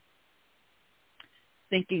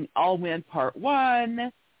 thinking I'll win part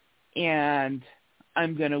one, and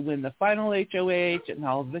I'm going to win the final HOH, and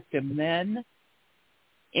I'll evict him then.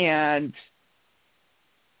 And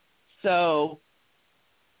so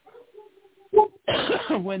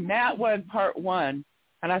when Matt won part 1,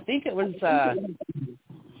 and I think it was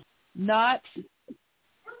not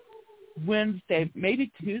Wednesday,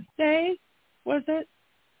 maybe Tuesday, was it?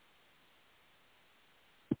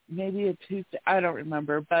 Maybe a Tuesday, I don't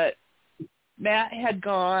remember, but Matt had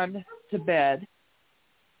gone to bed,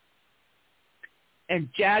 and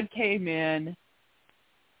Jag came in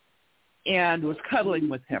and was cuddling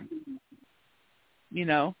with him. You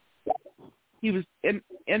know, he was in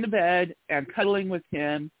the bed and cuddling with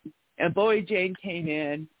him, and Bowie Jane came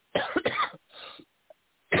in,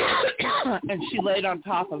 and she laid on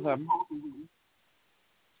top of him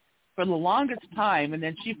for the longest time, and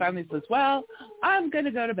then she finally says, well, I'm going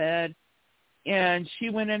to go to bed. And she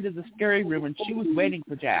went into the scary room, and she was waiting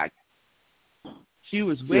for Jag. She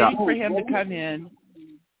was waiting for him to come in,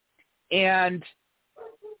 and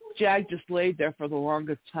Jag just laid there for the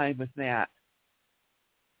longest time with Matt.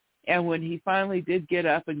 And when he finally did get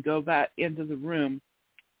up and go back into the room,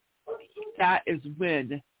 that is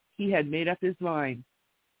when he had made up his mind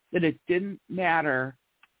that it didn't matter.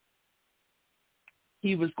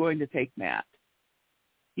 He was going to take Matt.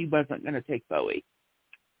 He wasn't going to take Bowie.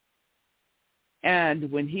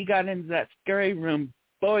 And when he got into that scary room,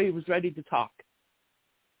 Bowie was ready to talk.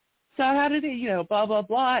 So how did he, blah, blah,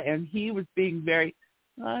 blah. And he was being very,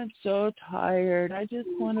 I'm so tired. I just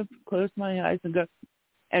want to close my eyes and go.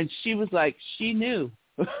 And she was like, she knew.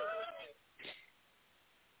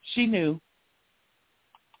 She knew.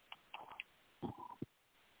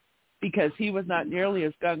 Because he was not nearly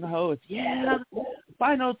as gung-ho as,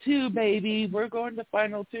 final 2, baby. We're going to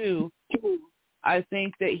final 2. I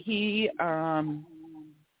think that he, when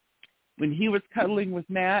he was cuddling with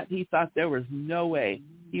Matt, he thought there was no way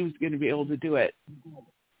he was going to be able to do it.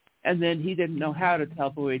 And then he didn't know how to tell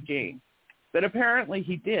Bowie Jane. But apparently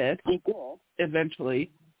he did eventually.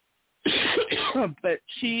 But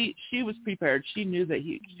she was prepared. She knew that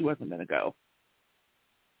she wasn't going to go.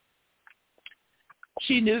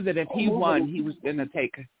 She knew that if he won, he was going to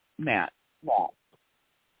take Matt.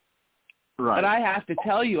 Right. But I have to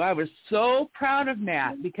tell you, I was so proud of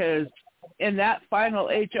Matt because in that final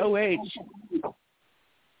HOH,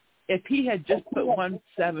 if he had just put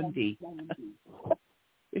 170,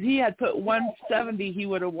 if he had put 170, he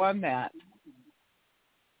would have won that.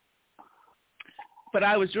 But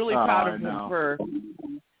I was really proud of him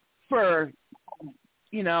for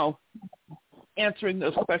answering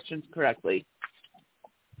those questions correctly.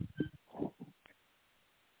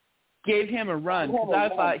 Gave him a run because I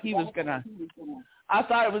thought it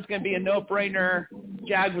was going to be a no-brainer.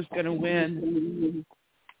 Jag was going to win.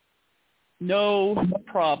 No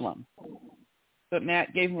problem. But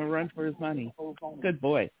Matt gave him a run for his money. Good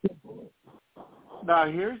boy. Now,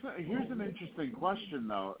 here's an interesting question,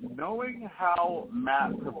 though. Knowing how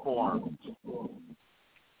Matt performed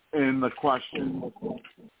in the questions,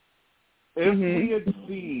 if we had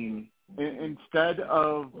seen instead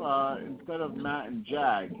of Matt and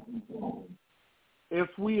Jag, if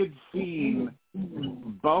we had seen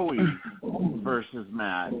Bowie versus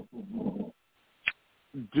Matt,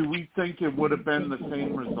 do we think it would have been the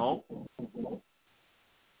same result?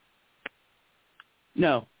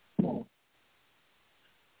 No.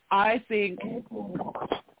 I think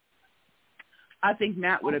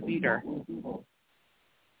Matt would have beat her.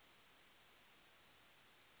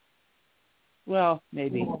 Well,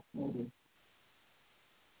 maybe.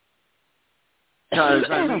 Because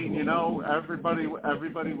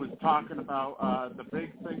everybody was talking about the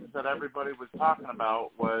big things that everybody was talking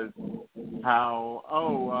about was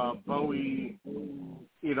how Bowie,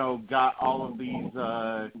 got all of these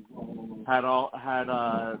had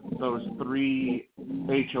those 3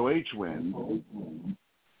 HOH wins.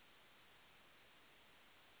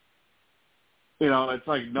 It's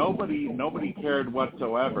like nobody cared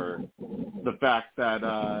whatsoever. The fact that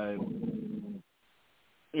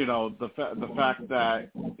the fact that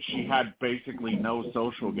she had basically no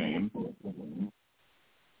social game.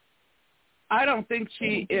 I don't think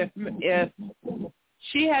if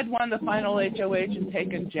she had won the final HOH and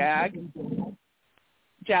taken Jag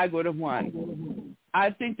would have won. I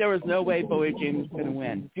think there was no way Bowie Jane was going to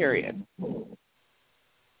win, period.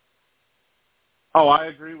 Oh, I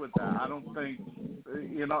agree with that. I don't think,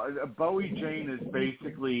 Bowie Jane is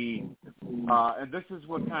basically, and this is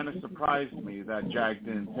what kind of surprised me that Jag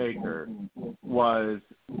didn't take her, was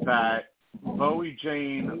that Bowie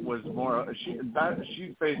Jane was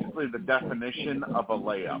she's basically the definition of a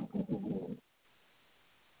layup,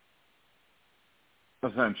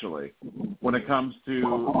 essentially. When it comes to,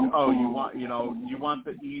 you want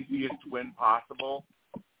the easiest win possible.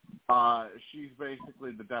 She's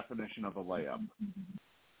basically the definition of a layup.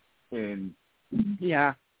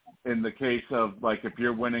 Yeah. in the case of, like, if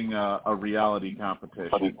you're winning a reality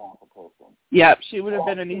competition. Yep, she would have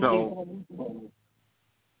been an easy.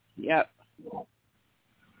 Yep.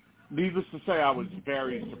 Needless to say, I was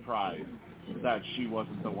very surprised that she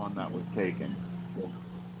wasn't the one that was taken.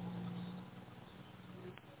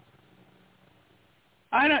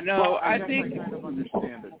 I don't know. Well, I think I kind of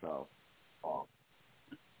understand it, though.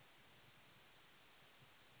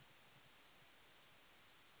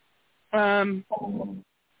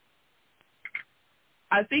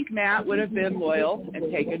 I think Matt would have been loyal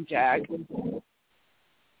and taken Jag.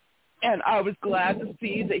 And I was glad to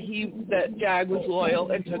see that Jag was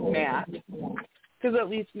loyal and took Matt. Because at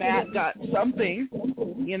least Matt got something,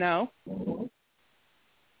 you know?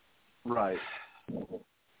 Right.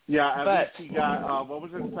 Yeah, at least he got, what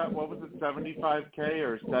was it, 75K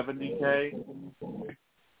or 70K?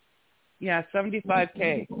 Yeah,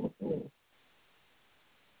 75K.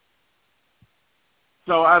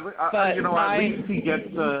 So at least he gets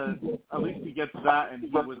that, and he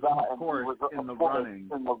was of course in the running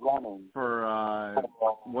for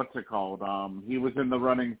what's it called? He was in the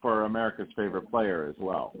running for America's Favorite Player as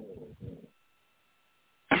well.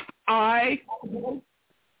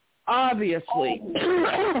 Obviously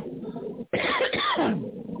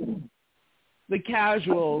the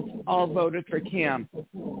casuals all voted for Cam.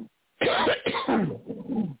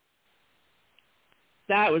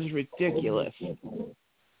 That was ridiculous.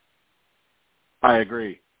 I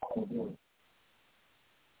agree,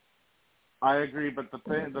 but the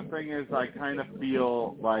thing is, I kind of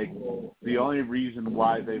feel like the only reason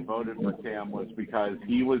why they voted for Cam was because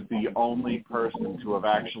he was the only person to have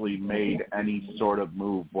actually made any sort of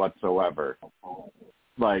move whatsoever.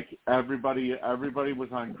 Like, everybody was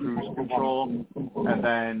on cruise control, and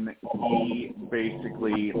then he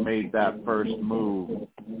basically made that first move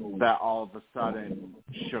that all of a sudden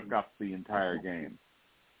shook up the entire game.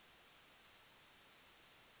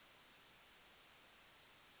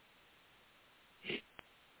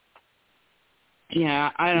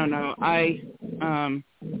 Yeah, I don't know.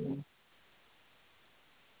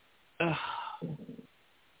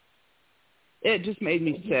 It just made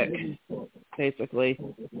me sick, basically,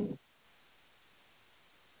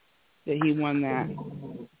 that he won that.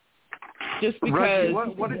 Just because. Reggie,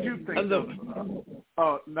 what did you think of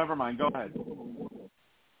oh, never mind. Go ahead.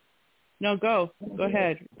 No, go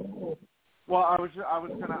ahead. Well, I was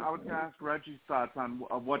gonna ask Reggie's thoughts on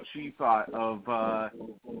what she thought of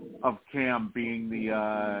Cam being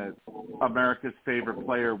the America's Favorite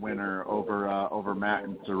Player winner over Matt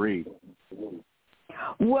and Sari.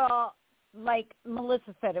 Well, like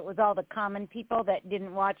Melissa said, it was all the common people that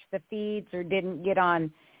didn't watch the feeds or didn't get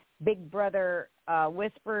on Big Brother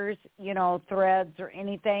Whispers, threads or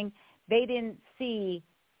anything. They didn't see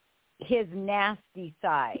his nasty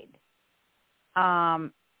side.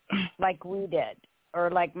 Like we did,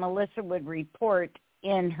 or like Melissa would report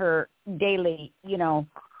in her daily,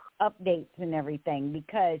 updates and everything,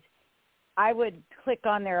 because I would click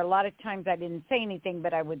on there. A lot of times I didn't say anything,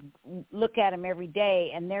 but I would look at him every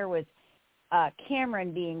day, and there was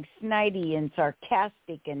Cameron being snidey and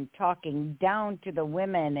sarcastic and talking down to the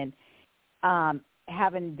women and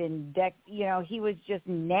having been, he was just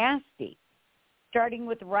nasty, starting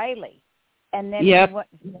with Riley. And then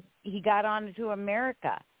he got on to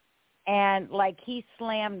America. And, like, he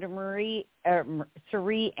slammed Sari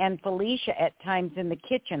and Felicia at times in the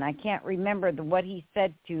kitchen. I can't remember what he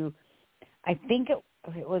said to, I think it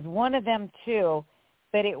was one of them too,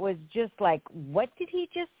 but it was just like, what did he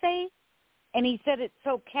just say? And he said it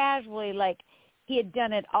so casually, like he had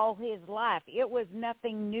done it all his life. It was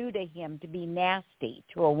nothing new to him to be nasty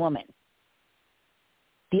to a woman.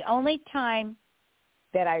 The only time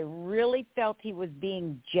that I really felt he was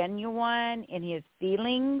being genuine in his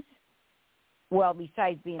feelings, well,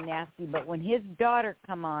 besides being nasty, but when his daughter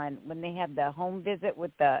come on, when they had the home visit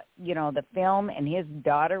with the film, and his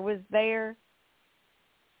daughter was there,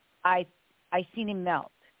 I seen him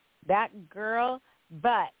melt. That girl,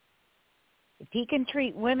 but if he can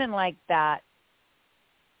treat women like that,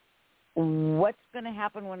 what's going to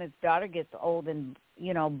happen when his daughter gets old and,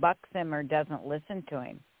 bucks him or doesn't listen to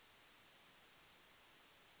him?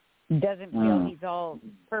 Doesn't feel he's all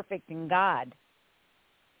perfect in God.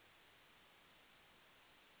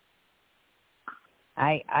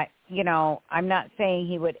 I'm not saying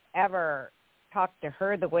he would ever talk to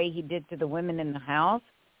her the way he did to the women in the house,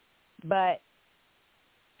 but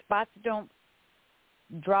spots don't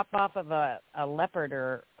drop off of a leopard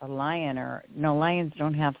or a lion, or no, lions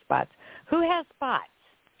don't have spots. Who has spots?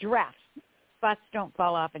 Giraffes. Spots don't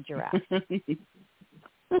fall off a giraffe.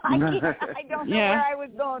 I don't know where I was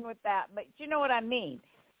going with that, but you know what I mean.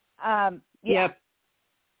 Yep.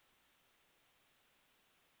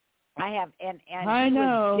 I have, and I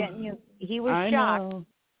know. He was shocked. Know.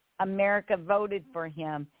 America voted for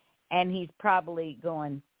him, and he's probably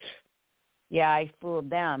going, yeah, I fooled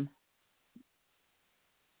them.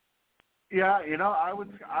 Yeah, I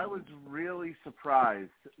was really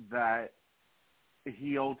surprised that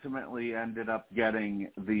he ultimately ended up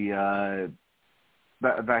getting that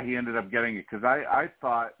he ended up getting it, because I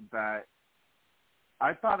thought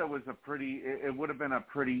it was it would have been a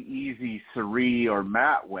pretty easy Cirie or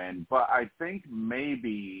Matt win, but I think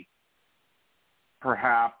maybe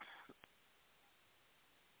perhaps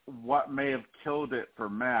what may have killed it for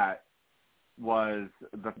Matt was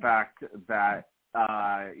the fact that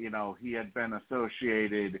he had been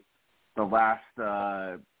associated the last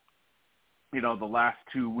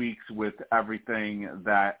 2 weeks with everything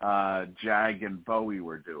that Jag and Bowie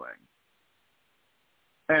were doing,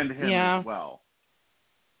 and him as well.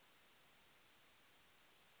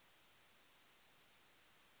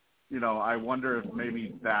 I wonder if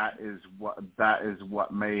maybe that is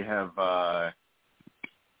what may have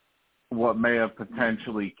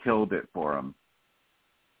potentially killed it for him.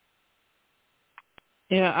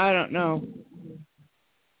 Yeah, I don't know.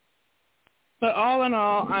 But all in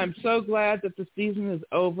all, I'm so glad that the season is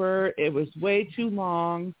over. It was way too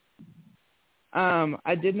long.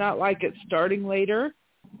 I did not like it starting later,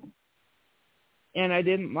 and I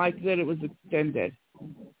didn't like that it was extended.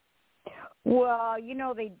 Well,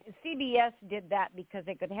 CBS did that because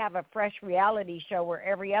they could have a fresh reality show where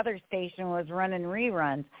every other station was running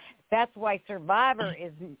reruns. That's why Survivor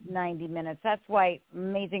is 90 minutes. That's why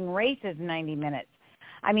Amazing Race is 90 minutes.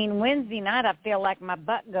 I mean, Wednesday night I feel like my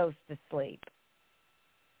butt goes to sleep.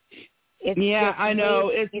 I know.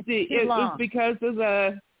 It's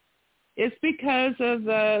because of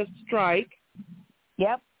the strike.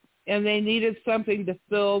 Yep. And they needed something to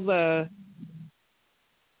fill the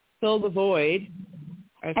void,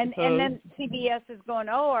 I suppose. And then CBS is going,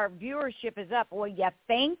 our viewership is up. Well, you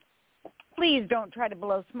think? Please don't try to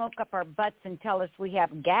blow smoke up our butts and tell us we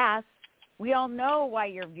have gas. We all know why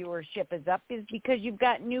your viewership is up is because you've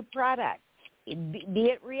got new product. Be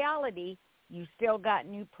it reality, you still got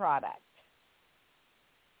new product.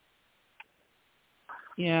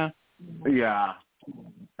 Yeah. Yeah.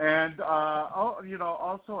 And,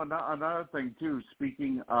 also another thing, too,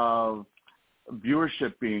 speaking of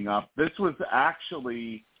viewership being up, this was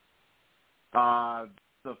actually the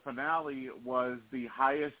finale was the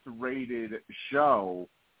highest rated show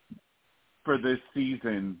for this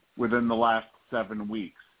season within the last 7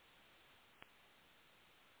 weeks.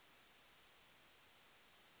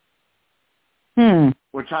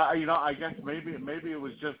 Which I guess maybe it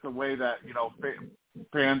was just the way that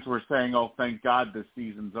fans were saying, "Oh, thank God this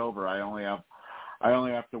season's over. I only have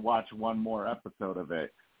to watch one more episode of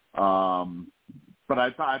it." But I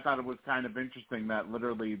thought it was kind of interesting that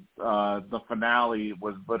literally the finale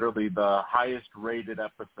was literally the highest rated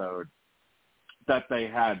episode that they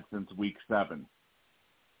had since week 7.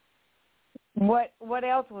 What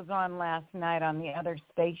else was on last night on the other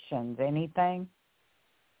stations? Anything?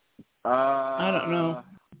 I don't know.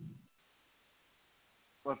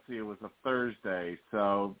 Let's see, it was a Thursday.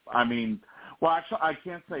 So, actually, I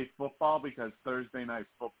can't say football because Thursday Night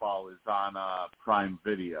Football is on Prime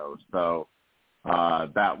Video. So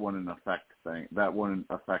that wouldn't affect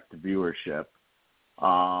viewership.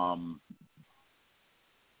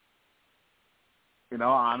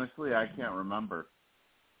 Honestly, I can't remember.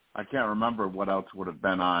 What else would have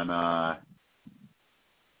been on.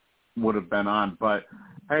 But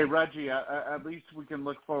hey, Reggie, at least we can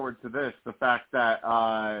look forward to this. The fact that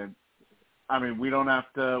we don't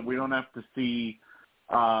have to see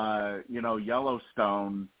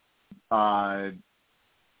Yellowstone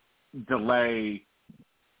delay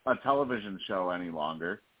a television show any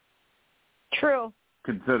longer. True.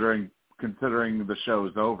 Considering the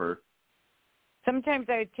show's over. Sometimes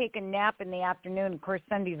I would take a nap in the afternoon. Of course,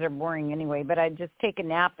 Sundays are boring anyway, but I'd just take a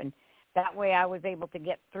nap, and that way I was able to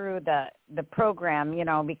get through the program,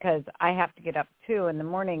 because I have to get up, too, in the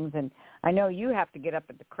mornings, and I know you have to get up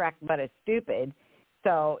at the crack butt of stupid.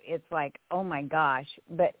 So it's like, oh, my gosh.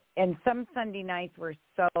 And some Sunday nights were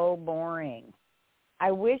so boring.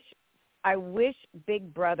 I wish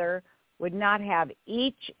Big Brother would not have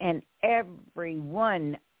each and every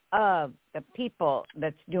one of the people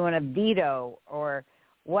that's doing a veto or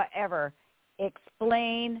whatever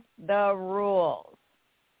explain the rules.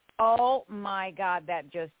 Oh, my God, that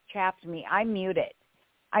just chapped me. I mute it.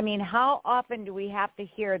 How often do we have to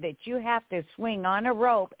hear that you have to swing on a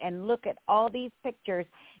rope and look at all these pictures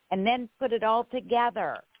and then put it all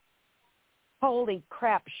together? Holy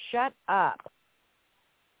crap, shut up.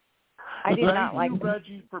 I did not like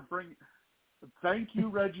Reggie, for bringing Thank you,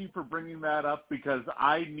 Reggie, for bringing that up because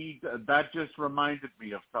that just reminded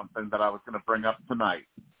me of something that I was going to bring up tonight.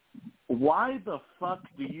 Why the fuck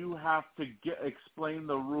do you have to explain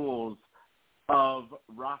the rules of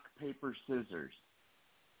rock, paper, scissors?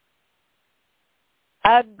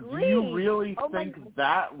 Agreed. Do you really think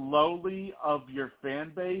that lowly of your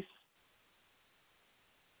fan base?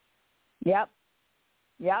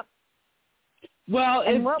 Well,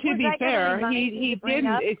 to be fair, he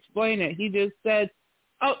didn't explain it. He just said,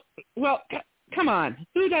 "Oh, well, come on.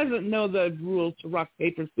 Who doesn't know the rules to rock,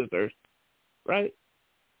 paper, scissors, right?"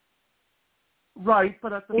 Right,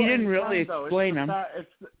 but at the he same didn't really time, explain them.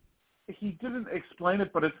 He didn't explain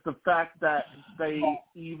it, but it's the fact that they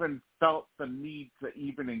even felt the need to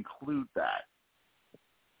even include that.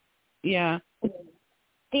 Yeah.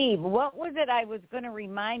 Steve, what was it I was going to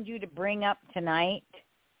remind you to bring up tonight?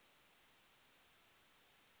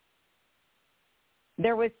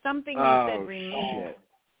 There was something you said remember.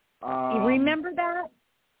 You remember that?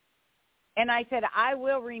 And I said, I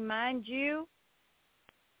will remind you.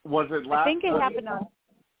 Was it last I think it week? happened on...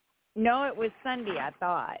 No, it was Sunday, I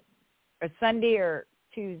thought. Or Sunday or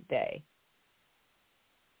Tuesday.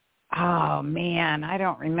 Oh, man, I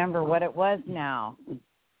don't remember what it was now.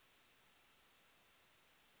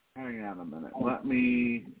 Hang on a minute. Let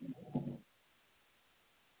me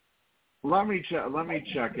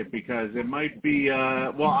check it because it might be.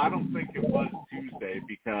 I don't think it was Tuesday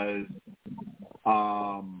because.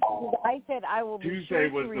 I said I will be Tuesday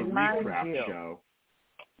sure was to the remind recap you. show.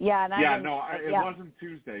 Yeah, and it wasn't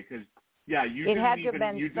Tuesday because you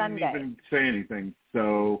didn't even say anything.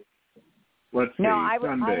 So let's see. I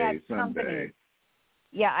had Sunday. company.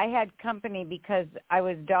 Yeah, I had company because I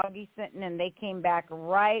was doggy sitting and they came back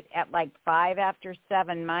right at like 5 after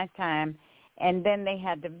 7 my time, and then they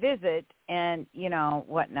had to visit and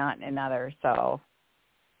whatnot and another. So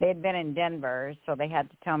they had been in Denver, so they had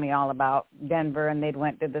to tell me all about Denver, and they'd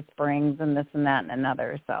went to the Springs and this and that and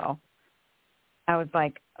another. So I was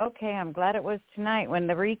like, okay, I'm glad it was tonight when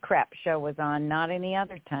the recap show was on, not any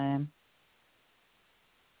other time.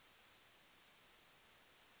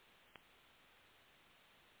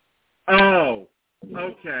 Oh,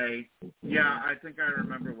 okay. Yeah, I think I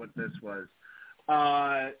remember what this was.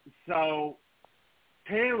 So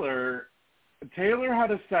Taylor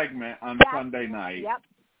had a segment on Sunday night. Yep.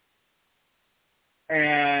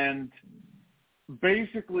 And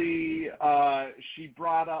basically, she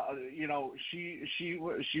brought up, she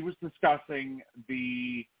was discussing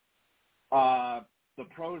the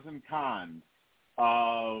pros and cons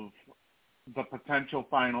of the potential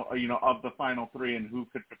final, of the final three and who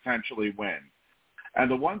could potentially win. And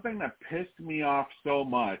the one thing that pissed me off so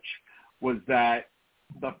much was that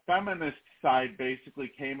the feminist side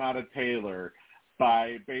basically came out of Taylor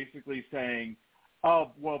by basically saying,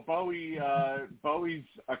 oh, well, Bowie's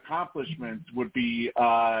accomplishments would be,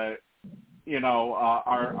 are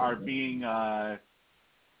being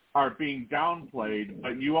downplayed,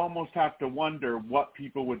 but you almost have to wonder what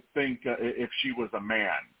people would think if she was a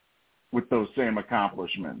man with those same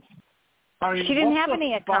accomplishments. I mean, she didn't have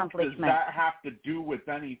any accomplishments. What does that have to do with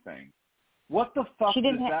anything? What the fuck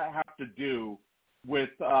does that have to do with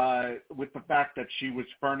the fact that she was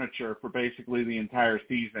furniture for basically the entire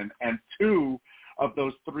season, and 2 of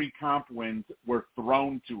those 3 comp wins were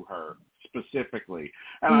thrown to her specifically?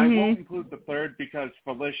 And I won't include the third because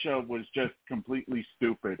Felicia was just completely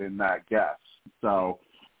stupid in that guess. So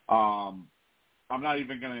I'm not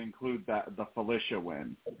even going to include the Felicia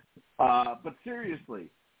win. But seriously,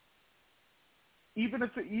 even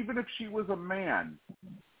if she was a man,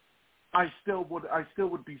 I still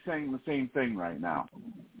would be saying the same thing right now.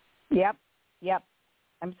 Yep.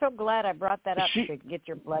 I'm so glad I brought that up to get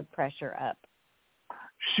your blood pressure up.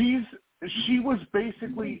 She was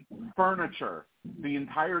basically furniture the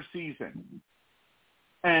entire season.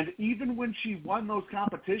 And even when she won those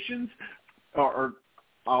competitions, or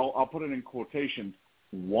I'll put it in quotations,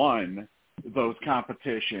 won those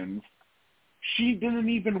competitions, she didn't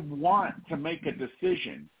even want to make a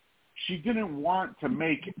decision. She didn't want to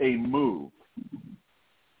make a move.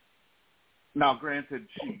 Now, granted,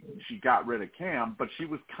 she got rid of Cam, but she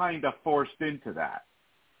was kind of forced into that.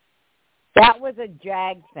 That was a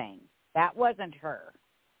Jag thing. That wasn't her.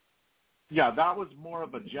 Yeah, that was more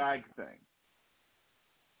of a Jag thing.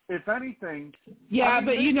 If anything... Yeah,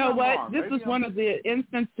 but you know what? This is one of the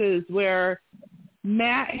instances where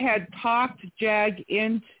Matt had talked Jag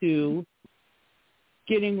into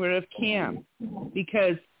getting rid of Cam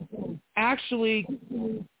because actually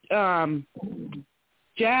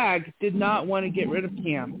Jag did not want to get rid of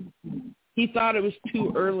Cam. He thought it was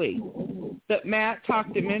too early, but Matt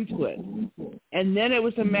talked him into it. And then it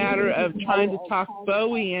was a matter of trying to talk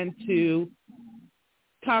Bowie into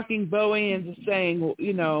saying,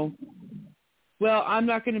 you know, well, I'm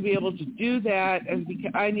not going to be able to do that, and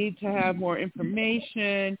because I need to have more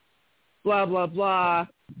information, blah, blah, blah.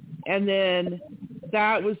 And then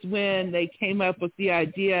that was when they came up with the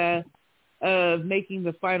idea of making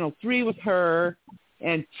the final three with her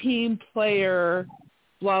and team player,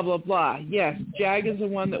 blah, blah, blah. Yes, Jag is the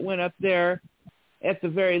one that went up there at the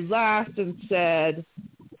very last and said,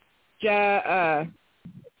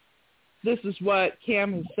 this is what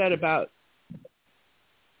Cam said about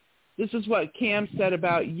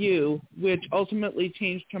you, which ultimately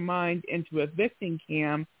changed her mind into evicting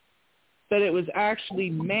Cam, but it was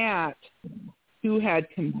actually Matt who had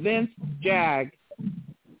convinced Jag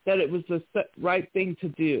that it was the right thing to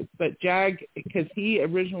do. But Jag, because he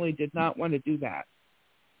originally did not want to do that.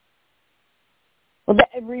 Well,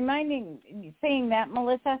 saying that,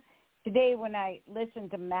 Melissa, today when I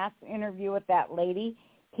listened to Matt's interview with that lady,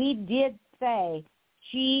 he did say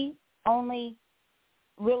she only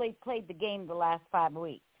really played the game the last 5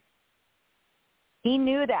 weeks. He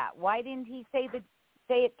knew that. Why didn't he say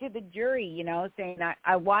it to the jury, you know, saying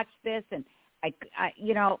I watched this and I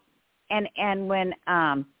you know, and when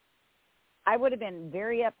I would have been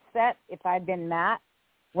very upset if I'd been Matt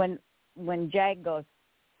when Jag goes,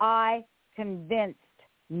 I convinced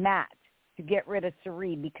Matt to get rid of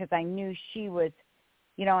Sari because I knew she was,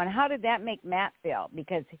 you know, and how did that make Matt feel?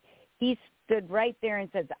 Because he stood right there and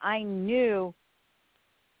says, I knew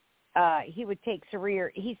he would take Sari,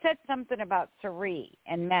 or he said something about Sari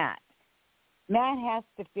and Matt. Matt has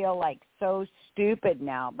to feel like so stupid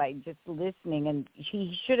now by just listening, and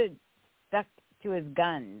he should have stuck to his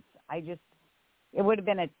guns. It would have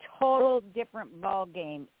been a total different ball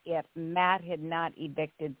game if Matt had not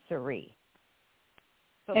evicted Sari.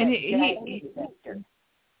 So and he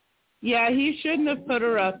shouldn't have put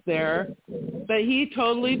her up there, but he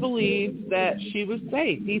totally believed that she was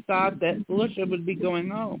safe. He thought that Felicia would be going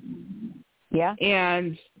home. Yeah.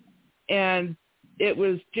 And it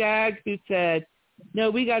was Jag who said,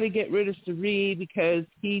 no, we got to get rid of Sari, because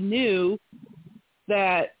he knew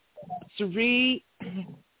that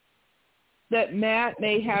that Matt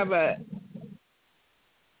may have an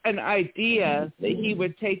idea that he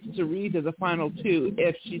would take Sari to the final two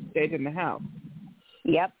if she stayed in the house.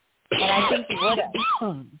 Yep. And I think he would have.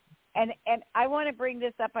 And I want to bring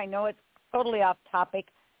this up. I know it's totally off topic,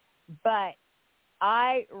 but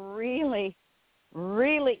I really,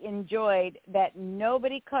 really enjoyed that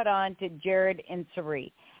nobody caught on to Jared and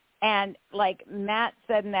Sari. And like Matt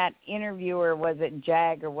said in that interview, or was it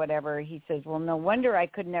Jag or whatever, he says, well, no wonder I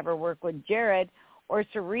could never work with Jared or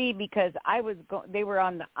Sari, because they were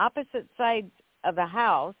on the opposite sides of the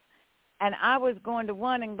house, and I was going to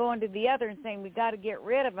one and going to the other and saying, we got to get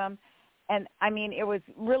rid of them. And, I mean, it was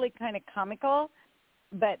really kind of comical.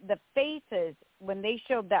 But the faces, when they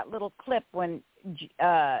showed that little clip when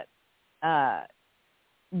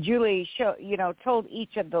Julie told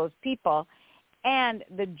each of those people, and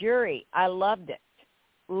the jury, I loved it.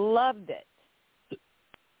 Loved it.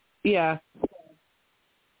 Yeah.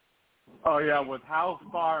 Oh, yeah, with how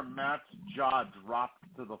far Matt's jaw dropped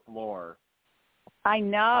to the floor. I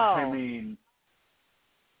know. I mean...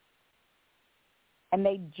 And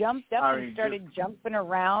they jumped up and started jumping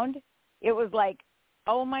around. It was like,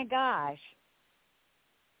 oh, my gosh.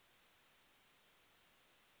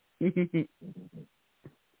 It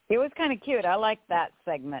was kind of cute. I liked that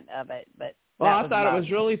segment of it. But I thought it was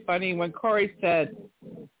really funny when Corey said,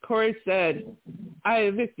 I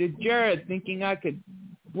evicted Jared thinking I could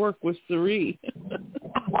work with Sari.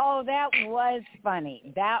 Oh, that was funny.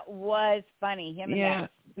 Him and that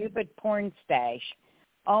stupid porn stash.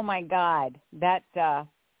 Oh, my God. Oh,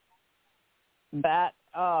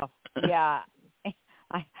 yeah.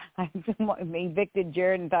 I evicted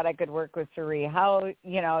Jared and thought I could work with Sari. How,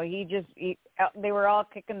 they were all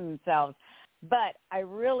kicking themselves. But I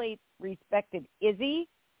really respected Izzy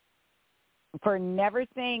for never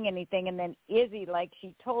saying anything. And then Izzy, like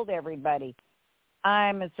she told everybody,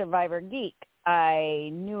 I'm a Survivor geek.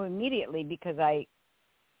 I knew immediately because I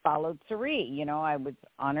followed Sari. I was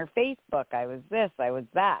on her Facebook. I was this, I was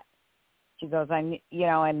that. She goes, and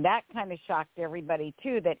that kind of shocked everybody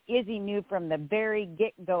too, that Izzy knew from the very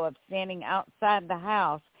get-go of standing outside the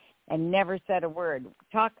house and never said a word.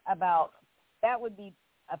 Talk about, that would be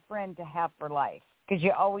a friend to have for life, because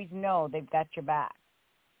you always know they've got your back.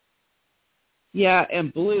 Yeah,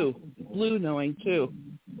 and Blue knowing too.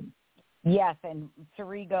 Yes, and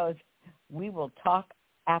Sari goes, we will talk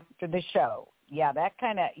after the show. Yeah, that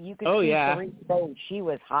kind of, you could see Sari say she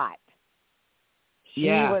was hot. She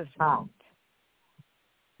was hot.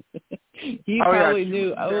 He probably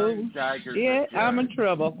knew, daggers shit, I'm in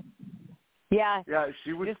trouble. Yeah. Yeah,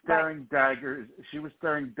 she was staring daggers. She was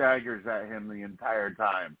staring daggers at him the entire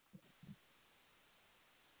time.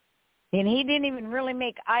 And he didn't even really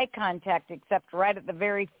make eye contact except right at the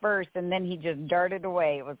very first, and then he just darted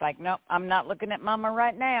away. It was like, nope, I'm not looking at Mama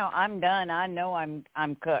right now. I'm done. I know I'm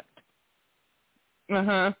cooked.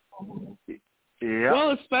 Uh-huh. Yeah.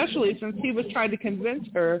 Well, especially since he was trying to convince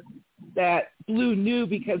her that Blue knew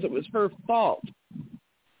because it was her fault.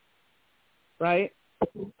 Right?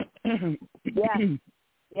 Yes.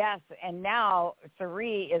 Yes. And now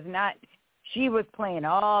Cerie is not, she was playing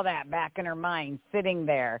all that back in her mind, sitting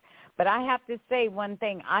there. But I have to say one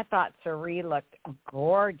thing. I thought Cerie looked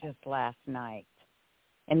gorgeous last night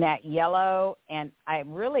in that yellow, and I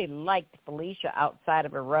really liked Felicia outside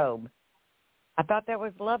of her robe. I thought that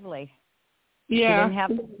was lovely. Yeah. She didn't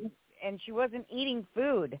have, and she wasn't eating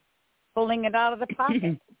food, pulling it out of the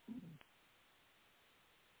pocket.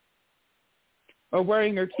 Or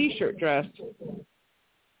wearing her T-shirt dress.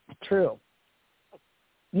 True.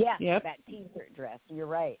 Yes, Yep. that T-shirt dress. You're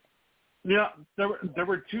right. Yeah, there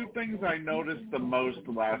were two things I noticed the most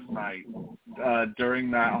last night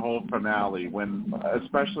during that whole finale,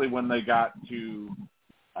 especially when they got to,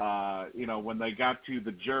 when they got to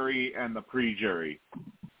the jury and the pre-jury.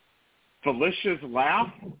 Felicia's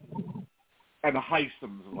laugh and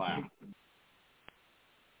Hisam's laugh.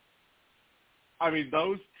 I mean,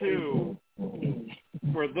 those two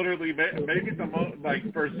were literally maybe the most,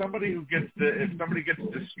 like, for somebody who if somebody gets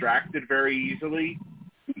distracted very easily,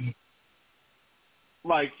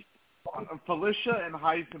 like, Felicia and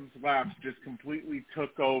Hisam's laughs just completely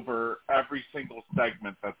took over every single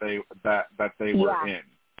segment that they were in.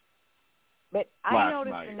 But I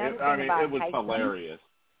noticed another thing about it was Hisam. hilarious.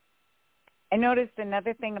 I noticed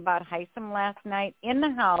another thing about Hisam last night in the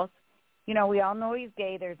house. You know, we all know he's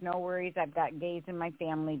gay. There's no worries. I've got gays in my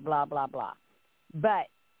family, blah, blah, blah. But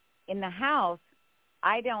in the house,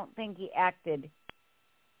 I don't think he acted,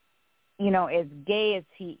 as gay as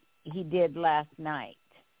he did last night.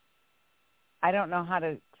 I don't know how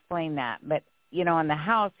to explain that. But, in the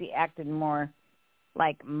house, he acted more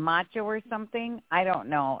like macho or something. I don't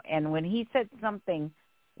know. And when he said something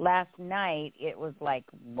last night, it was like,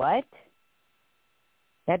 what?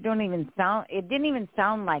 It didn't even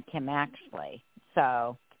sound like him, actually.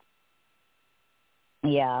 So,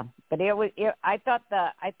 yeah. But I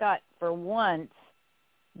thought for once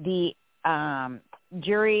the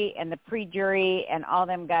jury and the pre-jury and all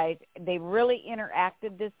them guys, they really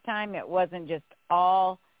interacted this time. It wasn't just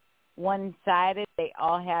all one-sided. They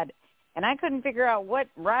all had, and I couldn't figure out what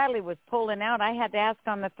Riley was pulling out. I had to ask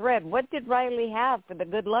on the thread, what did Riley have for the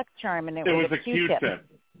good luck charm? And it was a Q-tip.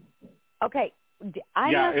 Okay. It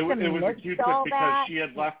was a Q-tip because she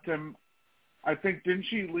had left him. I think, didn't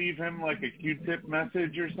she leave him like a Q-tip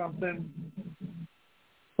message or something?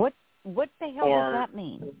 What the hell does that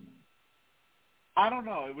mean? I don't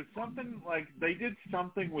know. It was something like they did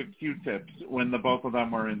something with Q-tips when the both of them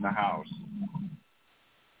were in the house.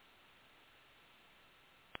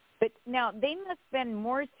 But now they must have been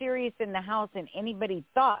more serious in the house than anybody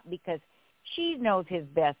thought because she knows his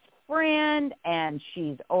best friend and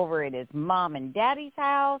she's over at his mom and daddy's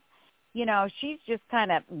house. She's just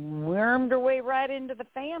kind of wormed her way right into the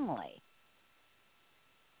family.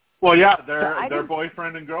 Well, yeah, they're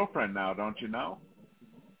boyfriend and girlfriend now, don't you know?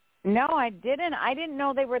 No, I didn't. I didn't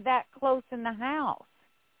know they were that close in the house.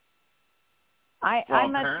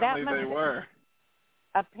 Apparently they were.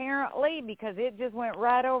 Apparently, because it just went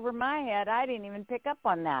right over my head. I didn't even pick up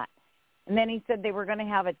on that. And then he said they were going to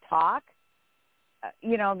have a talk.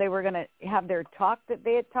 They were going to have their talk that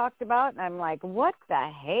they had talked about. And I'm like, what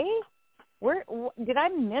the hey? Did I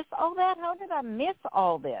miss all that? How did I miss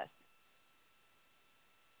all this?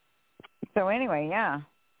 So anyway, yeah.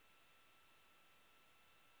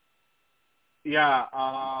 Yeah.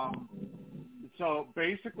 So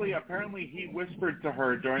basically, apparently he whispered to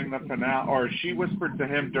her during the finale, or she whispered to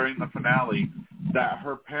him during the finale, that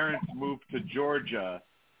her parents moved to Georgia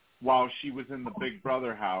while she was in the Big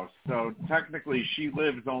Brother house. So technically she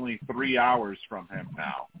lives only 3 hours from him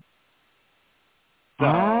now.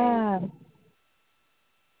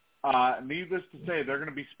 So, needless to say, they're going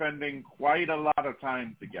to be spending quite a lot of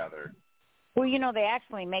time together. Well, they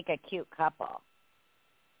actually make a cute couple.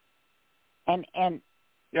 And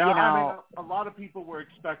yeah, I mean, a lot of people were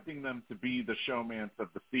expecting them to be the showmance of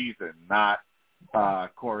the season, not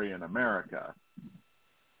Corey and America.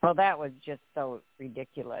 Well, that was just so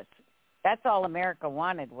ridiculous. That's all America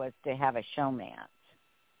wanted was to have a showmance.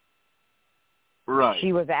 Right.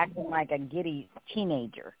 She was acting like a giddy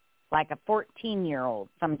teenager. like a 14-year-old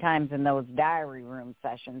sometimes in those diary room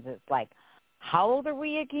sessions. It's like, how old are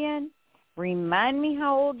we again? Remind me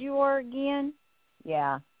how old you are again?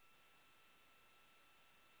 Yeah.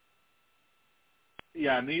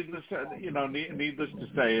 Yeah, needless to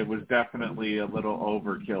say, it was definitely a little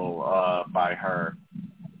overkill by her.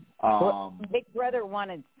 Well, Big Brother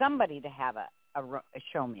wanted somebody to have a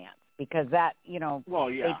showmance because that, they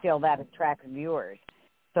feel that attracts viewers.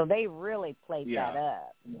 So they really played that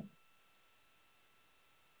up.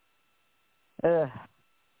 Ugh.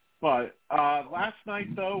 But last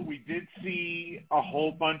night, though, we did see a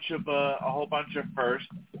whole bunch of firsts.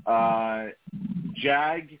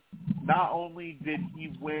 Jag, not only did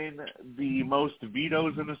he win the most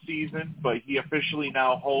vetoes in a season, but he officially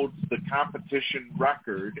now holds the competition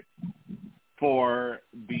record for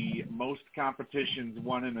the most competitions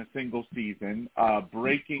won in a single season,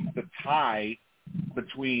 breaking the tie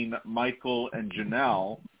between Michael and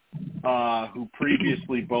Janelle, who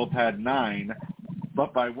previously both had 9.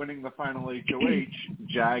 But by winning the final HOH,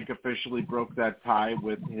 Jag officially broke that tie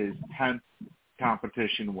with his 10th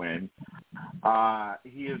competition win.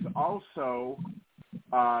 He is also,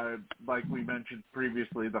 like we mentioned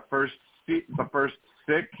previously, the first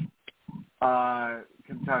Sikh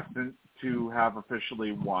contestant to have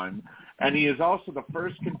officially won. And he is also the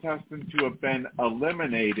first contestant to have been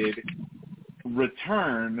eliminated,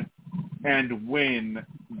 return, and win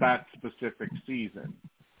that specific season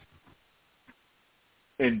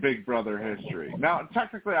in Big Brother history. Now,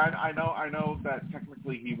 technically, I know that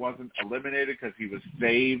technically he wasn't eliminated because he was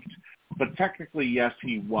saved, but technically, yes,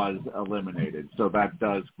 he was eliminated. So that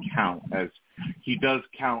does count as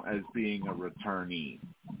being a returnee,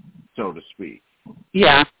 so to speak.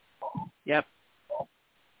 Yeah. Yep.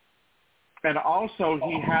 And also,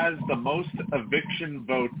 he has the most eviction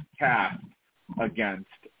votes cast against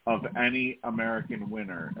of any American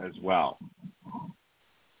winner as well.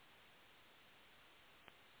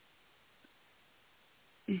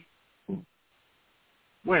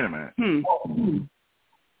 Wait a minute.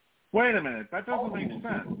 Wait a minute. That doesn't make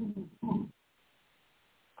sense.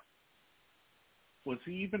 Was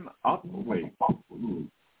he even up? Wait.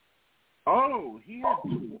 Oh,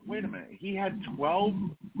 wait a minute. He had 12.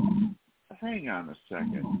 Hang on a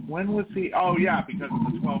second. When was he? Oh, yeah, because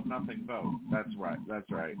of the 12-0 vote. That's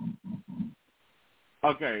right.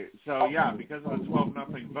 Okay, so yeah, because of the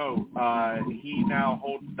 12-0 vote, he now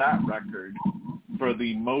holds that record for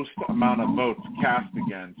the most amount of votes cast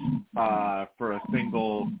against for a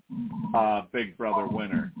single Big Brother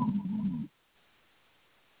winner.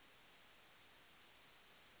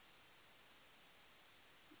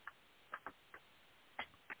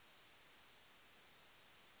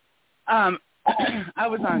 I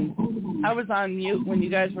was on mute when you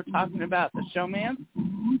guys were talking about the showman.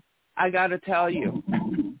 I got to tell you,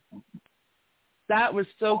 that was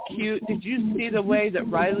so cute. Did you see the way that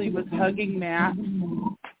Riley was hugging Matt?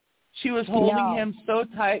 She was holding him so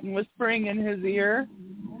tight and whispering in his ear.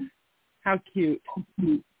 How cute.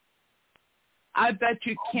 I bet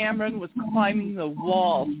you Cameron was climbing the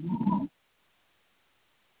wall.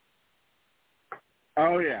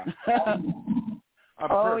 Oh, yeah. I'm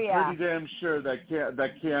yeah. pretty damn sure that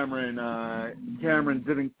Cameron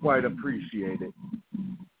didn't quite appreciate it.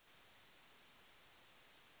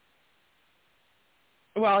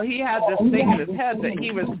 Well, he had this thing in his head that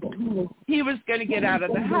he was going to get out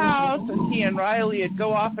of the house, and he and Riley would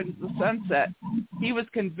go off into the sunset. He was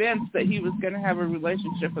convinced that he was going to have a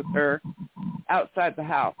relationship with her outside the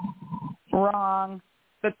house. Wrong.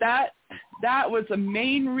 But that was the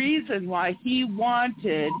main reason why he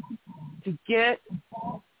wanted to get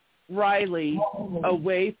Riley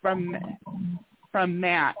away from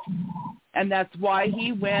Matt, and that's why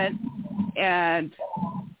he went and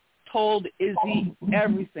told Izzy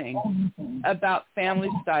everything about family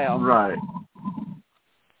style. Right.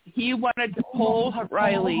 He wanted to pull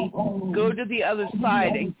Riley, go to the other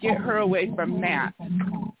side, and get her away from Matt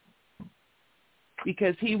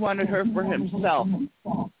because he wanted her for himself.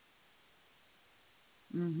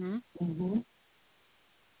 Mhm.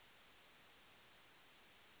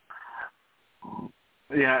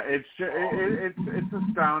 Yeah, it's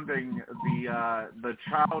astounding the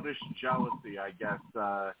childish jealousy, I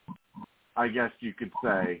guess you could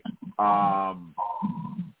say. I'm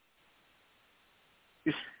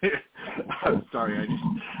sorry,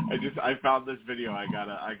 I found this video. I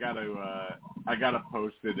gotta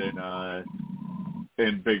post it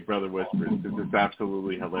in Big Brother Whispers because it's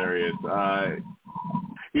absolutely hilarious.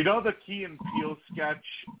 You know the Key and Peele sketch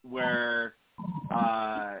where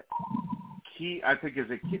I think is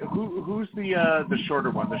it who's the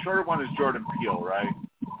shorter one? The shorter one is Jordan Peele, right?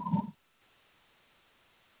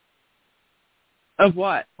 Of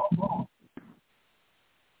what?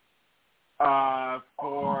 Of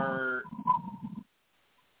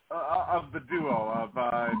the duo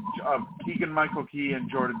of Keegan-Michael Key and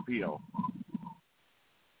Jordan Peele.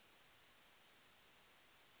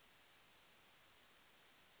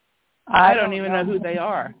 I don't even know who they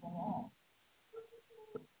are.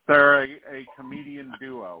 They're a comedian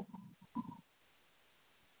duo.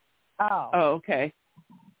 Oh, Okay.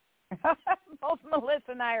 both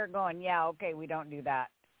Melissa and I are going, yeah, okay, we don't do that.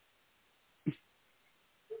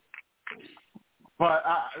 But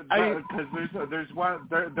because there's one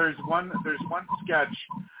sketch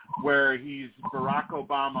where he's Barack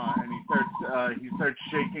Obama and he starts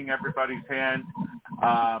shaking everybody's hand,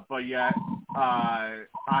 but yet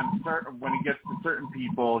when he gets to certain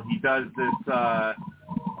people, he does this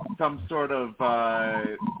some sort of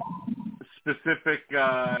specific.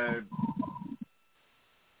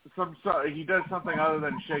 He does something other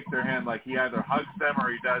than shake their hand. Like he either hugs them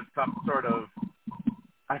or he does some sort of.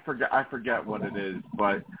 I forget what it is,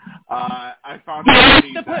 but I found he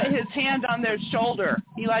likes to put his hand on their shoulder.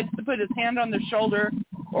 He likes to put his hand on their shoulder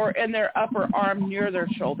or in their upper arm near their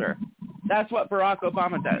shoulder. That's what Barack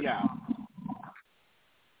Obama does.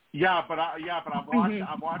 Yeah, but I'm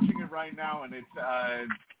watching it right now, and it's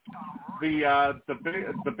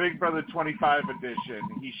the Big Brother 25 edition.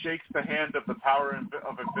 He shakes the hand of the power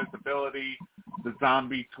of invisibility, the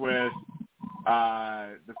zombie twist,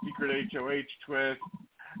 the secret HOH twist.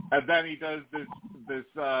 And then he does the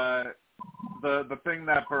thing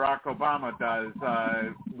that Barack Obama does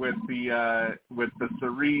with the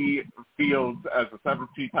Cerie Fields as a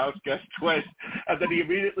 7th house guest twist, and then he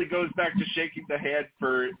immediately goes back to shaking the hand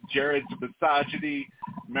for Jared's misogyny,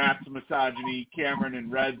 Matt's misogyny, Cameron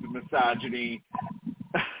and Red's misogyny,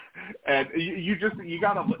 and you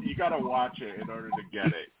gotta watch it in order to get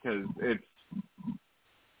it because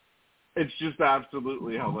it's just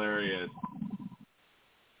absolutely hilarious.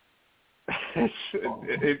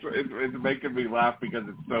 It's making me laugh because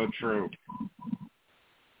it's so true.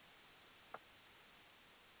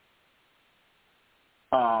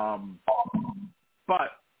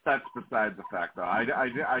 But that's beside the fact, though. I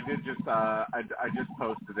just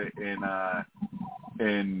posted it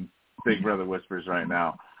in Big Brother Whispers right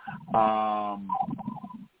now.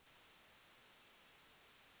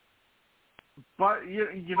 But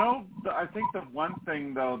you know, I think the one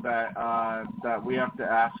thing though that we have to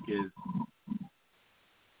ask is,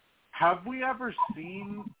 have we ever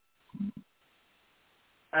seen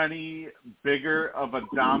any bigger of a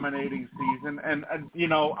dominating season? And you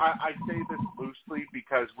know, I say this loosely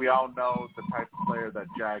because we all know the type of player that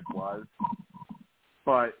Jag was,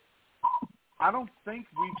 but I don't think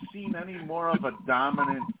we've seen any more of a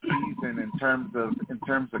dominant season in terms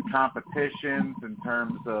of competitions, in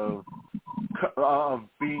terms of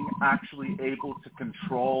being actually able to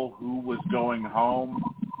control who was going home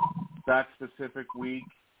that specific week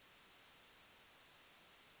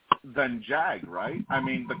than Jag, right? I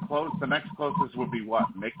mean, the next closest would be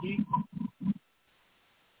what, Mickey?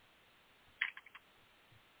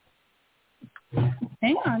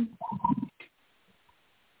 Hang on.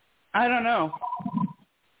 I don't know.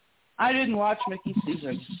 I didn't watch Mickey's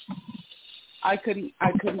season. I couldn't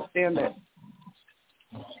stand it.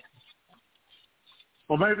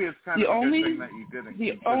 Well, maybe it's kind of a good thing that you didn't.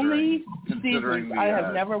 The only season I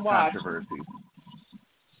have never watched.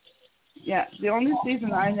 Yeah, the only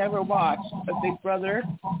season I never watched of Big Brother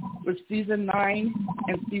was season 9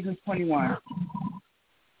 and season 21.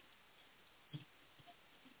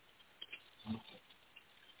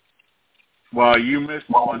 Well, you missed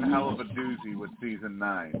one hell of a doozy with season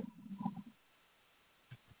 9.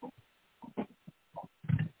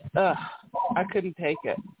 Ugh, I couldn't take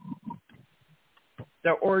it.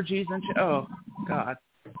 The orgies and oh, God.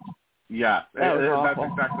 Yeah, that's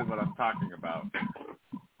exactly what I'm talking about.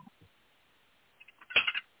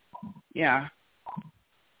 Yeah.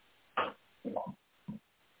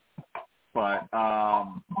 But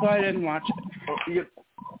so I didn't watch it.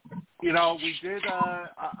 You know, we did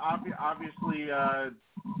obviously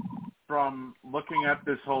from looking at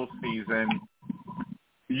this whole season,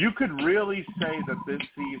 you could really say that this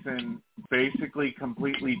season basically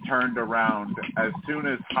completely turned around as soon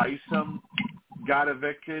as Heisem got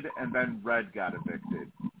evicted and then Red got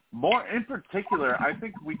evicted. More in particular, I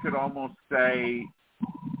think we could almost say,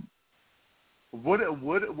 would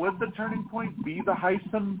the turning point be the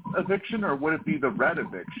Heisem eviction or would it be the Red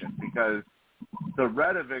eviction? Because the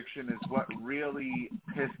Red eviction is what really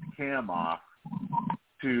pissed Cam off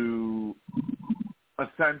to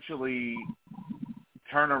essentially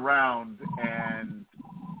turn around and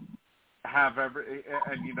have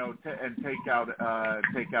take out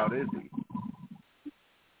Izzy.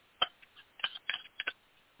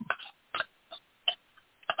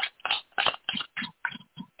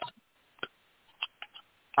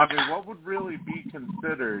 I mean, what would really be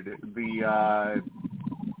considered the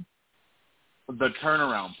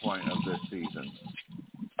turnaround point of this season?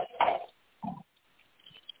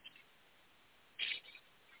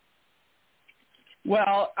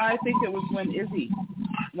 Well, I think it was when Izzy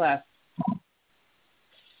left.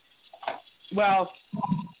 Well,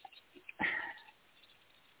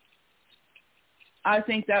 I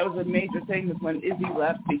think that was a major thing was when Izzy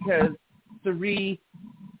left because Sari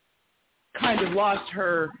kind of lost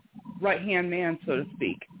her right-hand man, so to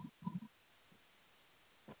speak.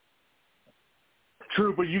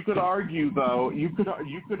 True, but you could argue, though, you could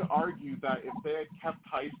argue that if they had kept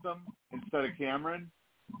Heisem instead of Cameron,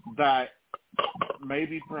 that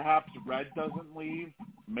maybe perhaps Red doesn't leave,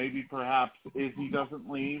 maybe perhaps Izzy doesn't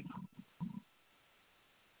leave.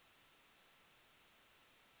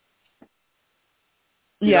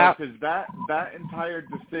 Yeah, because that entire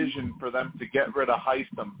decision for them to get rid of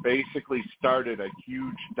Heisem basically started a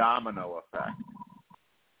huge domino effect.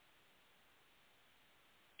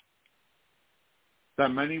 That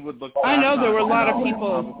many would look back I know there on were a lot of now and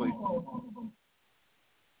people. probably,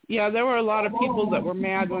 Yeah, there were a lot of people that were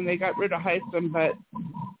mad when they got rid of Heisem, but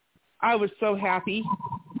I was so happy.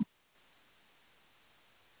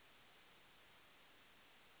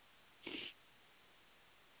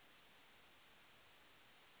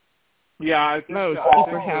 yeah, I think, I was I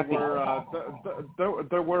super think happy.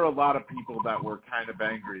 there were a lot of people that were kind of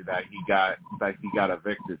angry that he got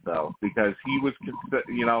evicted though, because he was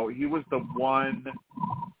he was the one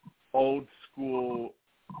old school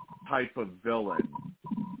type of villain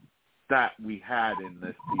that we had in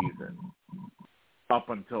this season up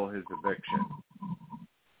until his eviction.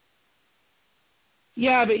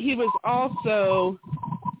 Yeah, but he was also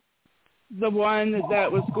the one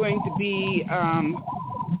that was going to be,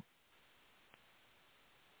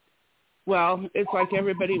 well, it's like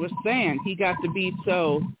everybody was saying. He got to be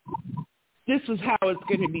so, this is how it's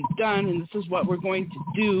going to be done, and this is what we're going to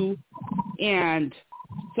do, and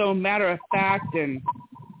so matter of fact, and,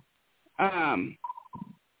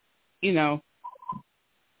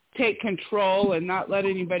 take control and not let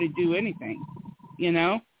anybody do anything,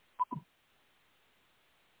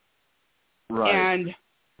 Right. And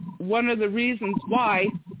one of the reasons why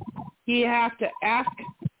he have to ask,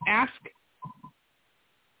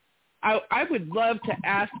 I would love to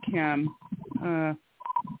ask him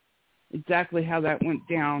exactly how that went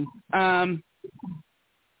down.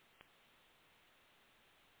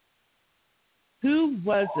 Who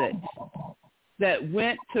was it that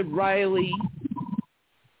went to Riley?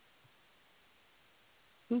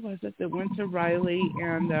 Who was it that went to Riley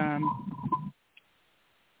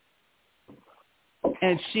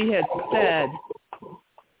and she had said,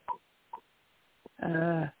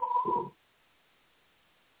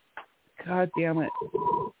 God damn it,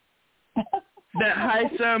 that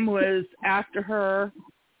Heisem was after her.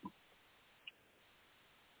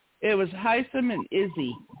 It was Heisem and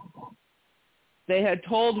Izzy. They had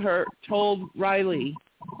told Riley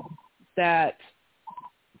that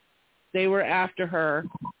they were after her.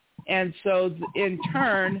 And so in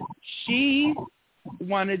turn, she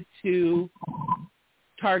wanted to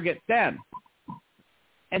target them.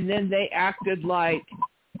 And then they acted like,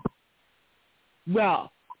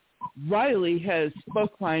 well, Riley has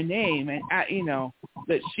spoke my name and,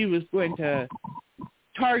 that she was going to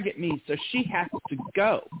target me, so she has to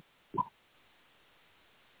go.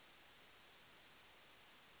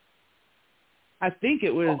 I think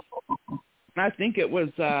it was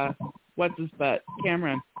what's his butt,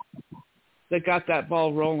 Cameron, that got that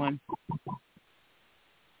ball rolling.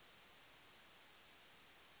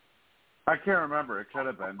 I can't remember. It could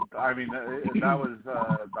have been. I mean, that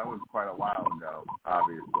was quite a while ago,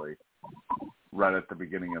 obviously, right at the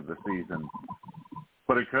beginning of the season.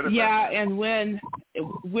 But it could have been. Yeah, and when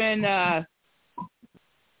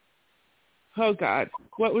oh God,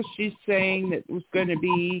 what was she saying that was going to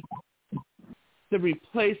be the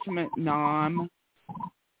replacement nom?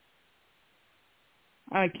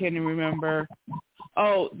 I can't even remember.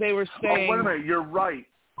 Oh, they were saying... Oh, wait a minute. You're right.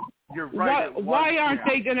 You're right. Why aren't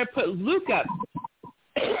they going to put Luke up?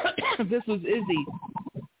 This was Izzy.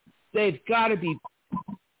 They've got to be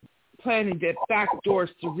planning to backdoor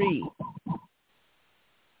Sari.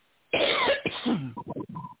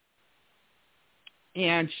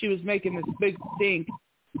 And she was making this big stink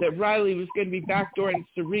that Riley was going to be backdooring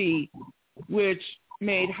Sari, which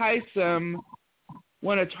made Heisem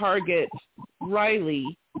want to target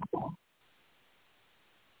Riley.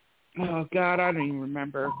 Oh, God, I don't even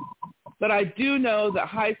remember. But I do know that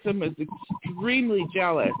Heisem was extremely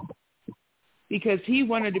jealous because he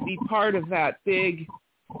wanted to be part of that big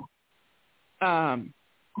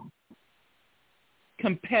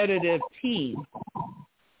competitive team.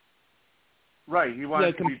 Right, he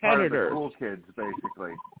wanted to be part of the cool kids,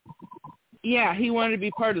 basically. Yeah, he wanted to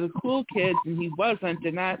be part of the cool kids, and he wasn't,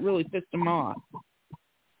 and that really pissed him off.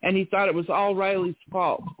 And he thought it was all Riley's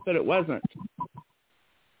fault, but it wasn't.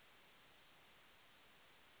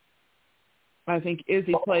 I think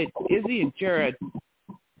Izzy and Jared,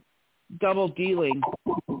 double dealing,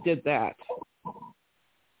 did that.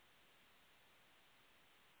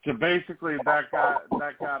 So basically, that got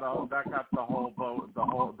the whole boat, the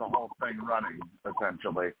whole thing running,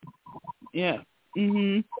 essentially. Yeah.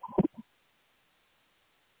 Mhm.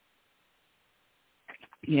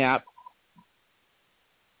 Yeah.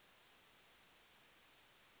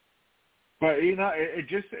 But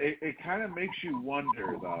it kind of makes you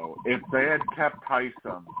wonder, though, if they had kept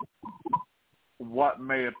Tyson, what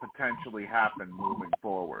may have potentially happened moving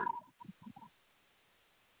forward.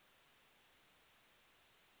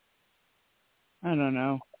 I don't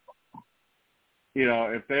know.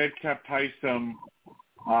 If they had kept Tyson,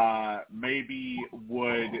 maybe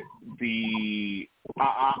would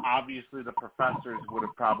obviously the professors would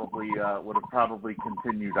have probably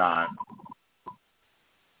continued on.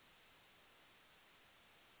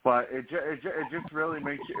 But it just really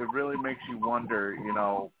makes you wonder,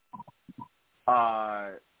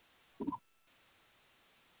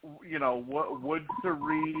 would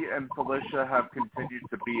Sari and Felicia have continued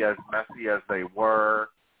to be as messy as they were,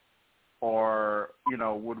 or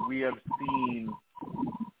would we have seen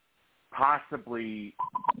possibly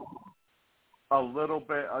a little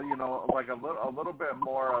bit, like a little bit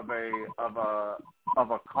more of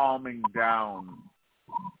a calming down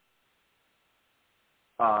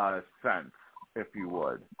sense, if you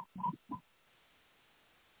would.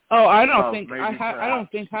 Oh, I don't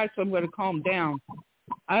think Tyson would have calmed down.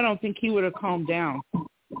 I don't think he would have calmed down.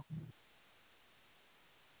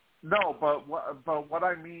 No, but what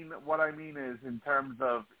I mean is in terms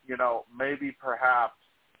of maybe perhaps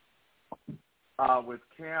with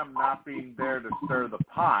Cam not being there to stir the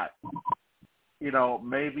pot,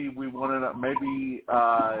 maybe we wouldn't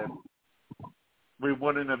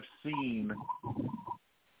have seen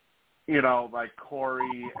like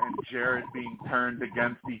Corey and Jared being turned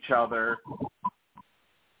against each other,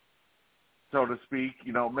 so to speak.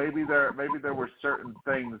 Maybe there were certain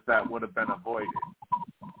things that would have been avoided.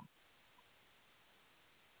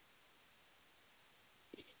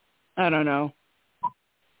 I don't know.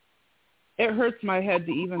 It hurts my head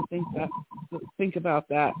to even think about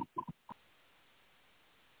that.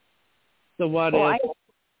 So what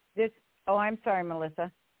if? I'm sorry,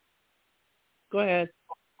 Melissa. Go ahead.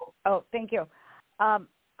 Oh, thank you.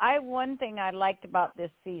 One thing I liked about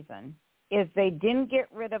this season is they didn't get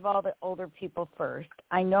rid of all the older people first.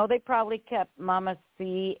 I know they probably kept Mama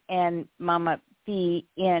C and Mama P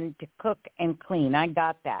in to cook and clean. I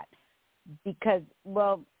got that. Because,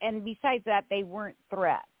 and besides that, they weren't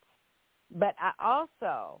threats. But I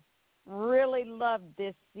also really loved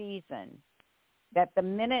this season that the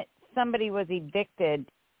minute somebody was evicted,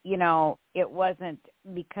 it wasn't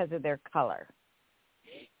because of their color.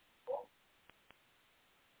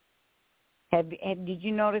 Did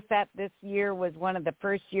you notice that this year was one of the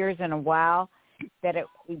first years in a while that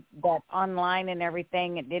online and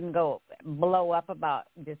everything, it didn't blow up about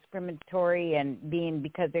discriminatory and being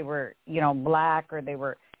because they were, black, or they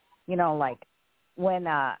were, like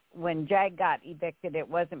when Jag got evicted, it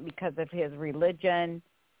wasn't because of his religion,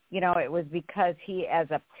 it was because he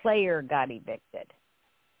as a player got evicted.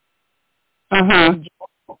 Uh-huh.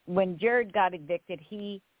 When Jared got evicted,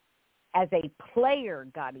 he as a player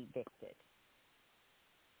got evicted.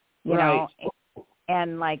 You know,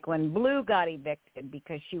 and like when Blue got evicted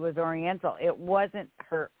because she was Oriental, it wasn't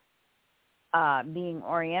her being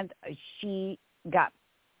Oriental. She got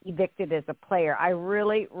evicted as a player. I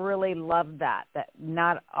really, really love that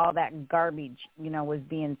not all that garbage, was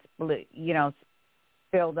being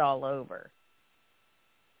spilled all over.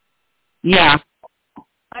 Yeah.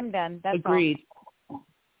 I'm done. That's agreed. All.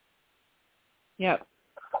 Yep.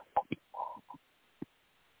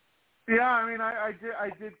 Yeah, I mean, I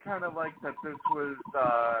did kind of like that. This was,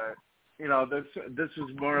 this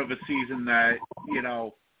was more of a season that,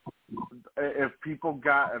 if people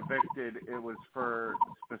got evicted, it was for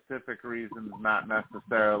specific reasons, not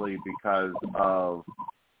necessarily because of,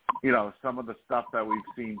 some of the stuff that we've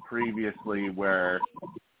seen previously. Where,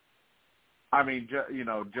 I mean,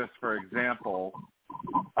 just for example,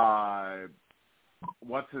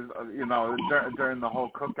 during the whole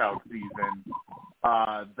cookout season,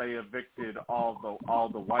 they evicted all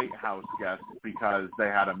the White House guests because they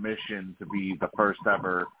had a mission to be the first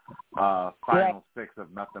ever final six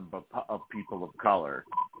of nothing but of people of color.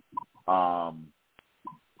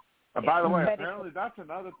 By the way, apparently that's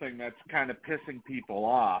another thing that's kind of pissing people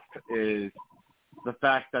off is the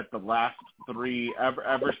fact that the last three,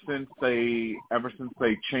 ever since they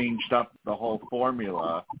changed up the whole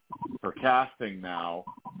formula for casting now,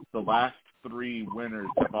 the last three winners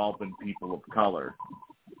have all been people of color.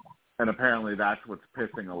 And apparently that's what's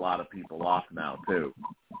pissing a lot of people off now, too.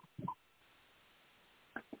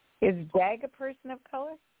 Is Jag a person of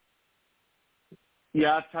color?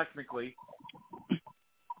 Yeah, technically.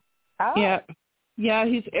 Oh. Yeah,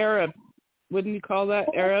 he's Arab. Wouldn't you call that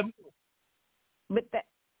Arab? But that,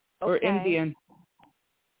 okay. Or Indian.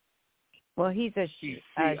 Well, he's Sikh.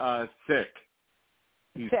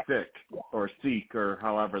 He's Sikh or Sikh or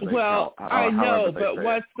however they Well, I know, but say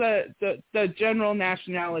what's the general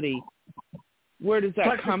nationality? Where does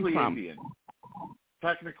that come from? Indian.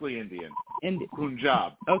 Technically Indian. Indian.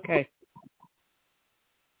 Punjab. Okay.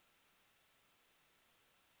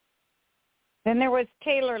 Then there was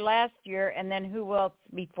Taylor last year, and then who else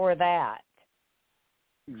before that?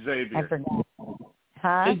 Xavier. I forgot.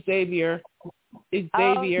 Huh? Xavier.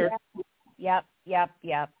 Oh, yep.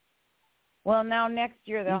 Well, now next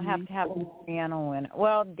year they'll have to have a piano win.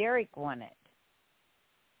 Well, Derek won it.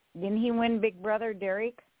 Didn't he win Big Brother,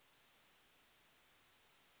 Derek?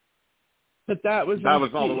 But that was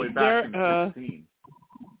all the way back in 2016.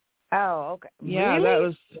 Oh, okay. Yeah, really? That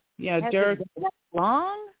was Derek. Has it been that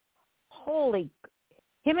long? Holy!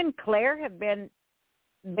 Him and Claire have been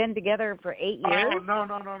together for 8 years. Oh no,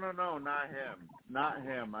 not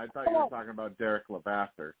him. I thought you were talking about Derek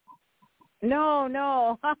LeVasseur.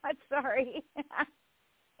 No, sorry.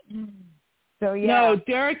 So yeah. No,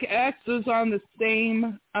 Derek X was on the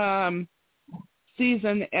same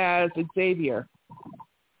season as Xavier.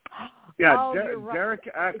 Yeah, right. Derek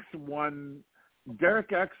X won.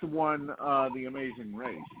 Derek X won The Amazing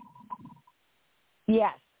Race.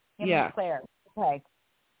 Yes. Him Yeah. and Claire. Okay.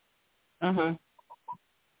 Uh-huh.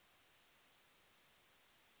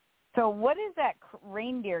 So what is that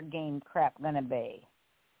reindeer game crap going to be?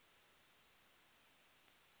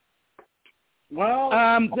 Well,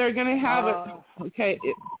 they're going to have it. Okay.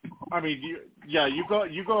 I mean, you go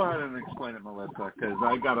ahead and explain it, Melissa, because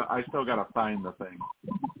I still gotta find the thing.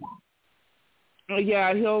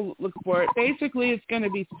 Yeah, he'll look for it. Basically, it's going to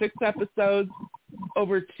be 6 episodes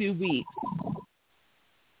over 2 weeks.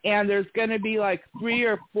 And there's going to be like 3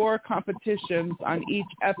 or 4 competitions on each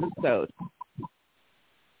episode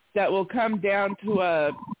that will come down to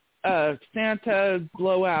a Santa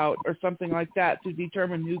blowout or something like that to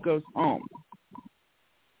determine who goes home.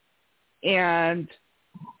 And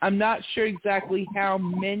I'm not sure exactly how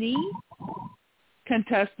many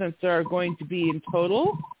contestants there are going to be in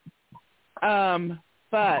total.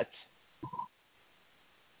 But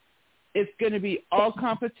it's going to be all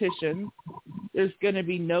competition. There's going to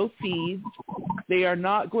be no feeds. They are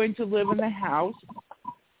not going to live in the house.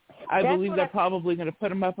 I believe they're probably going to put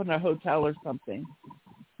them up in a hotel or something.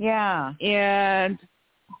 Yeah. And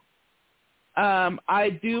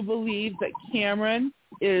I do believe that Cameron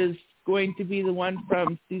is going to be the one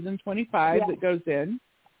from season 25 that goes in.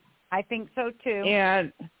 I think so too.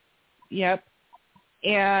 And, yep.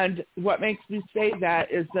 And what makes me say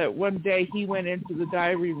that is that one day he went into the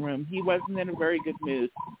diary room. He wasn't in a very good mood.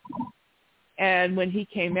 And when he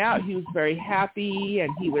came out, he was very happy,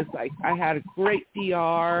 and he was like, I had a great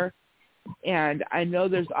PR, and I know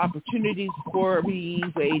there's opportunities for me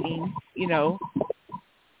waiting, you know.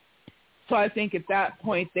 So I think at that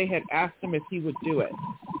point they had asked him if he would do it.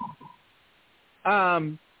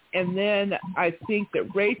 And then I think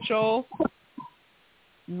that Rachel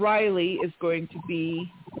Riley is going to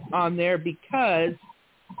be on there because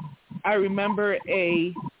I remember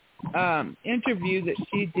a interview that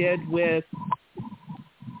she did with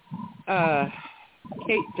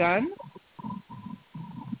Kate Dunn,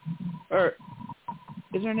 or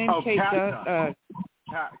is her name Kate Dunn?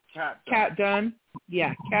 Kat Dunn.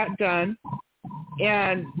 Yeah, Kat Dunn,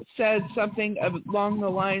 and said something along the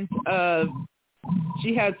lines of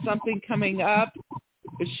she had something coming up,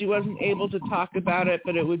 but she wasn't able to talk about it,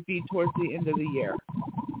 but it would be towards the end of the year.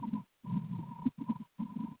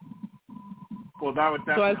 Well, that would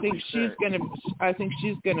definitely. So I think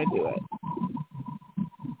she's gonna do it.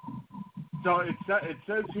 So it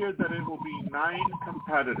says here that it will be 9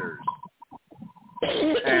 competitors.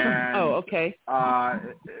 And, okay.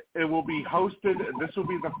 It will be hosted. This will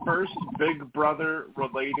be the first Big Brother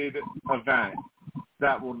related event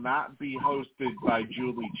that will not be hosted by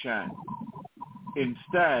Julie Chen.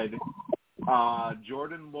 Instead,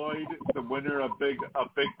 Jordan Lloyd, the winner of Big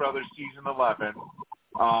Brother Season 11,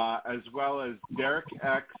 as well as Derek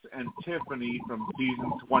X and Tiffany from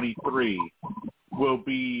Season 23, will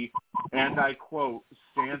be, and I quote,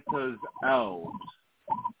 Santa's elves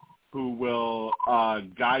who will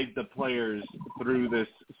guide the players through this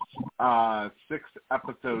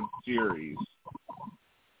 6-episode series.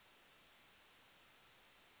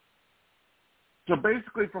 So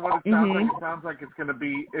basically, from what it sounds like it's going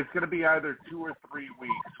to be either 2 or 3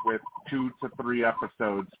 weeks with 2 to 3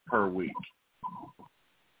 episodes per week.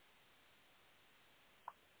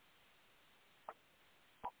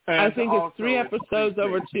 And I think it's 3 episodes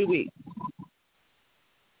over 2 weeks.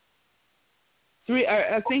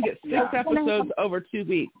 I think it's 6 episodes over 2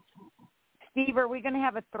 weeks. Steve, are we going to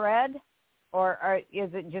have a thread, or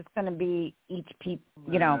is it just going to be each people?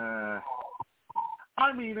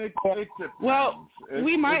 I mean, it depends. Well,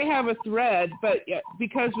 we might have a thread, but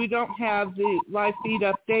because we don't have the live feed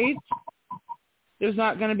updates, there's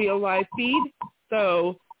not going to be a live feed,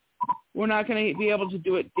 so we're not going to be able to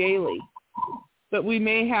do it daily. But we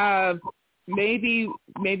may have, maybe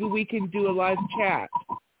we can do a live chat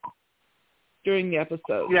during the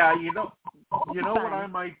episode. Yeah, you know what I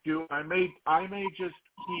might do? I may just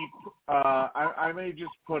keep I may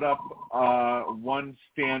just put up one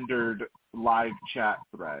standard live chat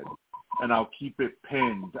thread, and I'll keep it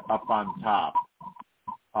pinned up on top.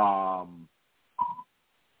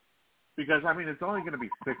 Because I mean it's only going to be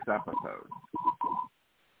 6 episodes.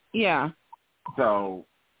 Yeah. So,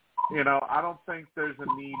 I don't think there's a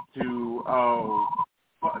need to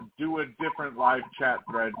do a different live chat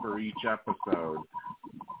thread for each episode.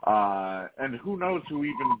 And who knows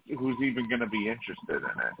who's even going to be interested in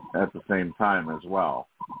it at the same time as well.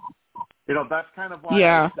 That's kind of why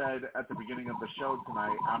I said at the beginning of the show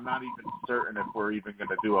tonight, I'm not even certain if we're even going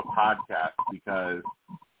to do a podcast, because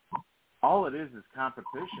all it is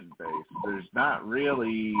competition based. There's not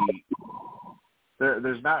really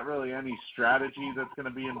any strategy that's going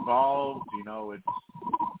to be involved. It's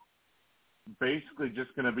basically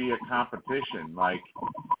just going to be a competition, like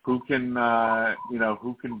who can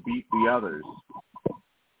beat the others.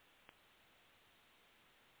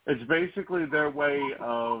 It's basically their way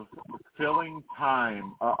of filling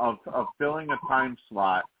time, of filling a time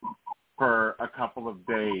slot for a couple of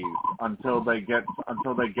days until they get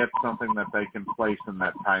something that they can place in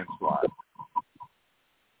that time slot.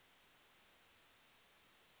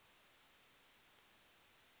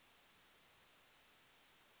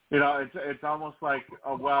 It's almost like,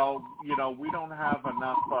 we don't have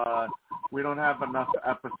enough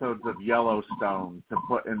episodes of Yellowstone to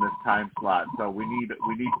put in this time slot, so we need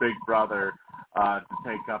Big Brother to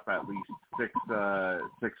take up at least 6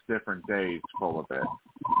 different days full of it.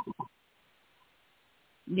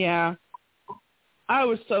 Yeah, I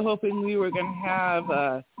was so hoping we were going to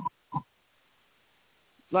have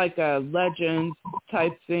like a Legends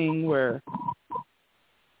type thing where,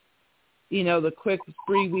 the quick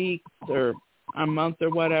 3 weeks or a month or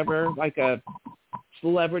whatever, like a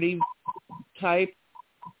celebrity type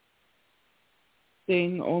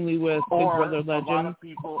thing, only with Big Brother Legends. A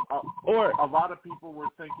lot of people were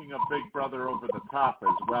thinking of Big Brother Over the Top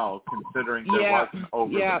as well, considering there was an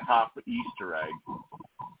over the top Easter egg.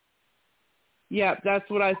 Yeah, that's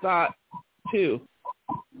what I thought too.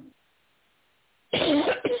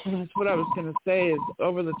 That's what I was going to say, is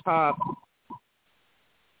over the top.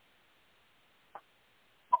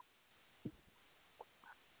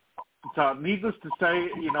 So needless to say,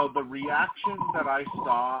 the reaction that I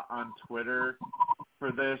saw on Twitter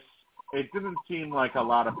for this, it didn't seem like a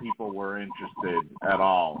lot of people were interested at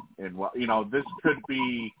all in what, this could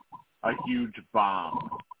be a huge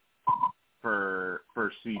bomb for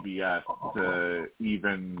CBS to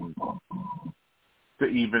even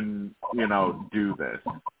do this,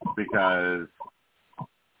 because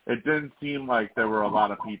it didn't seem like there were a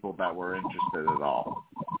lot of people that were interested at all.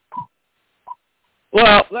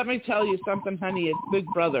 Well, let me tell you something, honey. It's Big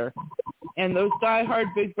Brother. And those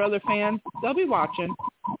diehard Big Brother fans, they'll be watching.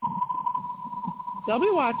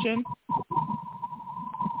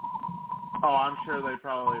 Oh, I'm sure they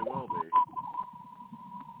probably will be.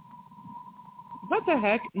 What the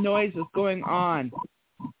heck noise is going on?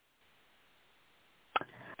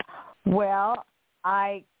 Well,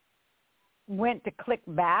 I went to click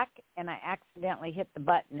back, and I accidentally hit the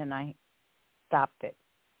button, and I stopped it.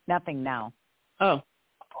 Nothing now.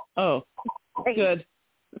 Oh, good.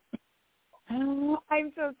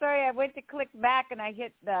 I'm so sorry. I went to click back and I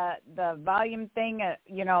hit the volume thing, it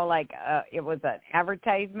was an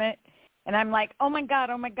advertisement. And I'm like, oh my God.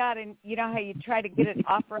 And you know how you try to get it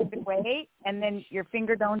off right away and then your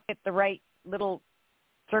finger don't hit the right little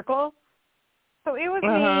circle? So it was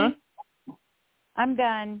me. I'm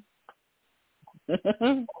done.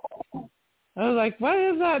 I was like, what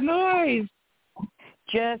is that noise?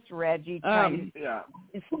 Just Reggie trying Yeah.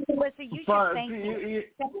 Melissa, you should thank your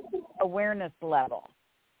awareness level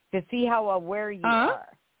to see how aware you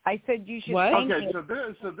are. I said you should thank Okay, me.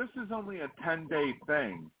 so this is only a 10-day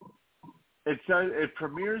thing. It says it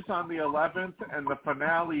premieres on the 11th and the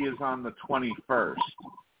finale is on the 21st,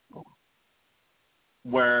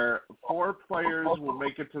 where 4 players will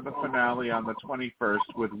make it to the finale on the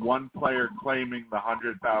 21st, with 1 player claiming the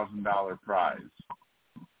 $100,000 prize.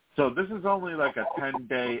 So this is only like a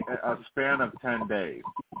span of 10 days,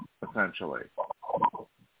 essentially.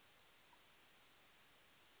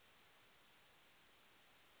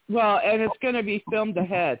 Well, and it's going to be filmed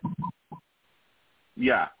ahead.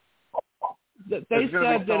 Yeah. They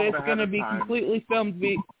said that it's going to be completely filmed.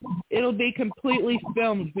 It'll be completely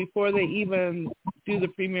filmed before they even do the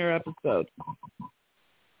premiere episode.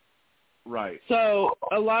 Right. So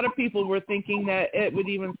a lot of people were thinking that it would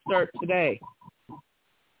even start today.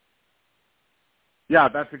 Yeah,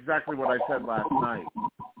 that's exactly what I said last night.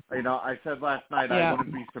 You know, I said last night I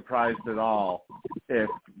wouldn't be surprised at all if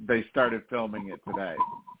they started filming it today.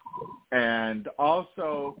 And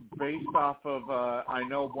also, based off of, I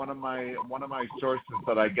know one of my sources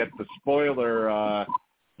that I get the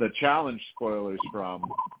challenge spoilers from,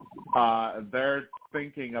 they're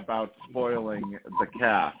thinking about spoiling the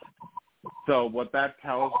cast. So what that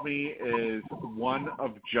tells me is one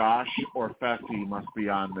of Josh or Fessy must be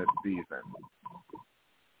on this season.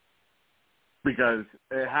 Because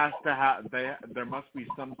it has to have, there must be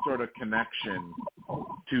some sort of connection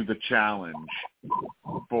to the challenge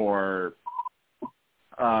for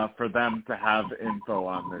them to have info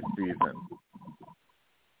on this season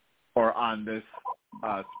or on this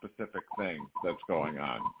specific thing that's going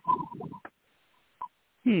on.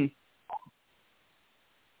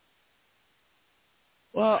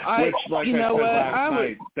 Well, Which, like I said last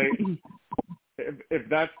night, would... if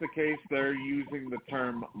that's the case, they're using the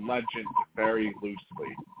term legend very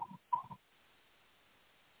loosely.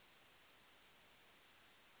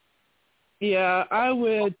 Yeah, I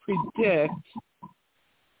would predict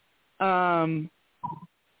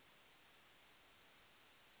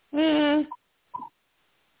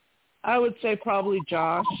I would say probably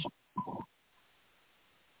Josh.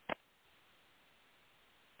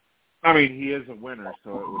 I mean, he is a winner,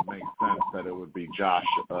 so it would make sense that it would be Josh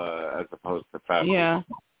as opposed to Fessy. Yeah.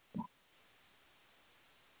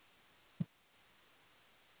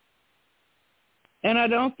 And I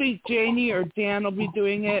don't think Janie or Dan will be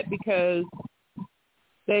doing it because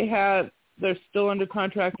they're still under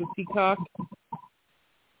contract with Peacock.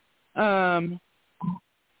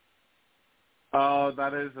 Oh,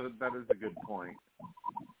 that is a good point.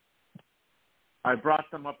 I brought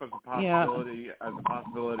them up as a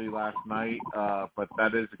possibility last night, but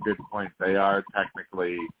that is a good point. They are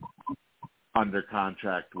technically under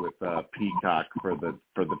contract with Peacock for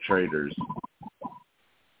the traders.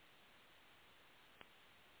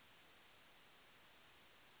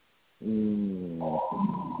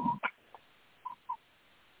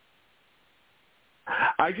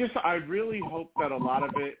 I really hope that a lot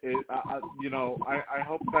of it is, I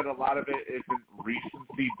hope that a lot of it isn't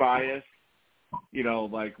recency bias. You know,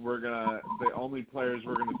 like the only players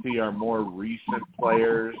we're gonna see are more recent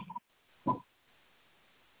players.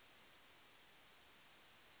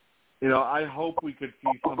 You know, I hope we could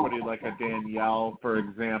see somebody like a Danielle, for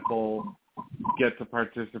example, get to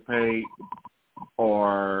participate,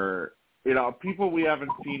 or, you know, people we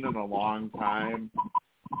haven't seen in a long time.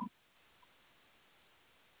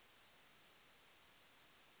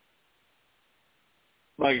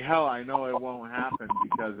 Like, hell, I know it won't happen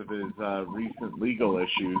because of his recent legal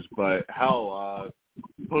issues, but hell,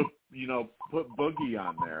 put Boogie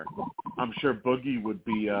on there. I'm sure Boogie would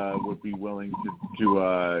be willing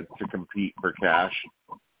to compete for cash.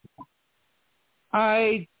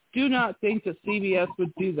 I do not think that CBS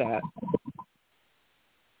would do that.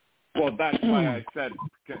 Well, that's why I said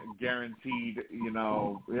guaranteed. You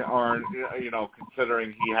know, or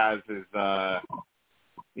considering he has his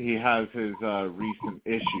recent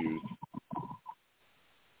issues.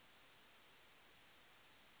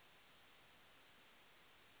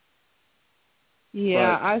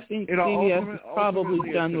 Yeah, but, I think CBS is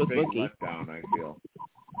probably done with Boogie. Letdown, I feel.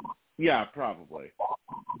 Yeah, probably.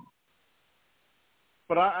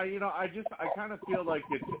 But I kind of feel like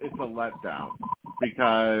it's a letdown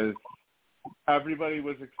because everybody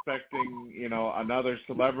was expecting, another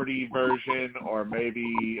celebrity version or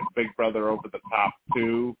maybe Big Brother Over the Top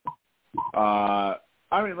 2. I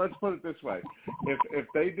mean, let's put it this way. If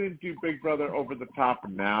they didn't do Big Brother Over the Top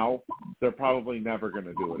now, they're probably never going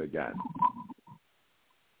to do it again.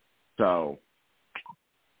 So,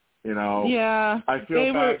 Yeah, I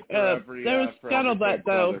feel bad for every there was scuttlebutt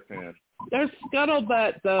though. Fan. There's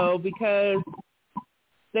scuttlebutt though, because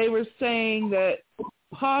they were saying that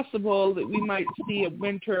possible that we might see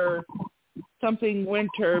something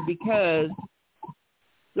winter, because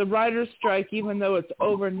the writer's strike, even though it's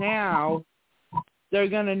over now, they're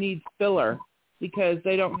going to need filler because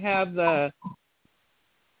they don't have the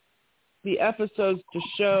episodes to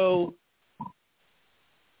show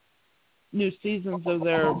new seasons of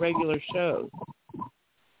their regular shows.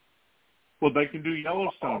 Well, they can do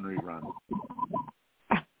Yellowstone reruns.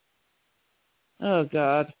 Oh,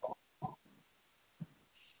 God.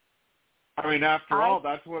 I mean, after all,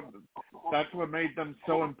 that's what made them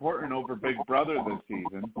so important over Big Brother this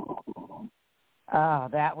season. Oh,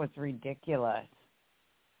 that was ridiculous.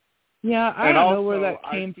 Yeah, I don't know where that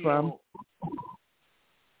came from.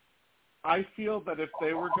 I feel that if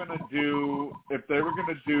they were going to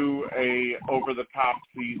do a over the top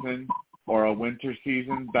season or a winter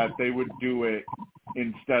season, that they would do it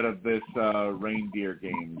instead of this reindeer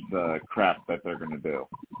games crap that they're going to do.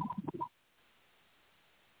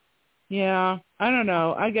 Yeah, I don't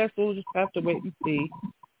know. I guess we'll just have to wait and see.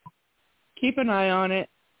 Keep an eye on it.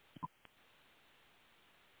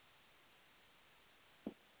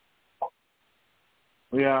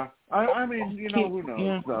 Yeah, I mean, who knows?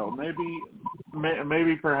 Yeah. So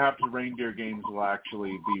maybe perhaps reindeer games will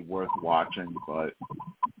actually be worth watching, but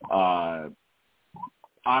I'm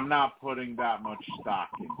not putting that much stock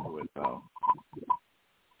into it, though.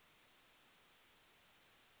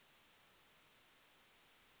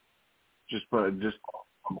 Just putting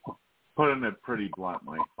it pretty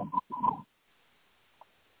bluntly.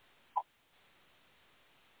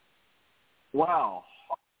 Well,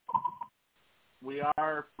 we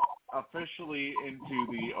are officially into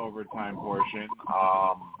the overtime portion.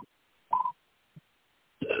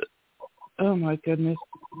 Oh, my goodness.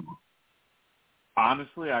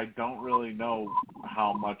 Honestly, I don't really know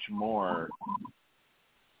how much more.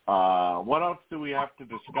 What else do we have to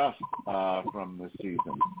discuss from this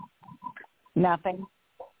season? Nothing.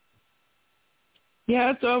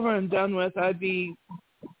 Yeah, it's over and done with. I'm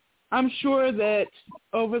sure that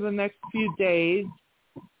over the next few days,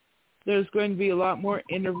 there's going to be a lot more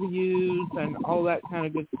interviews and all that kind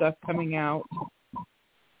of good stuff coming out.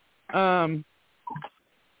 Well,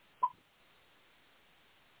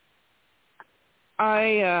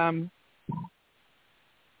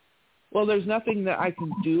 there's nothing that I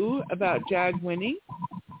can do about Jag winning.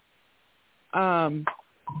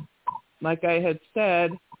 Like I had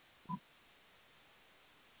said,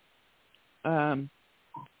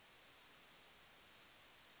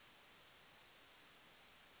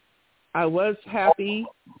 I was happy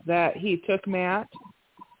that he took Matt,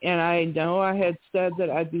 and I know I had said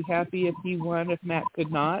that I'd be happy if he won if Matt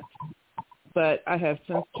could not, but I have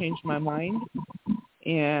since changed my mind,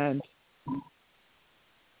 and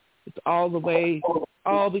it's all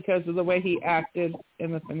because of the way he acted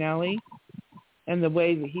in the finale and the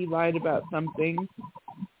way that he lied about some things.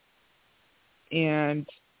 And,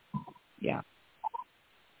 yeah,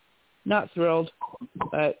 not thrilled,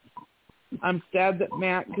 but I'm sad that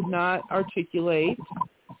Matt could not articulate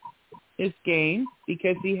his game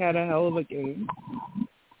because he had a hell of a game.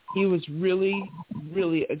 He was really,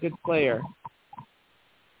 really a good player.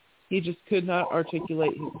 He just could not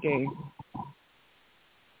articulate his game.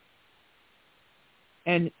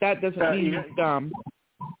 And that doesn't mean he's dumb.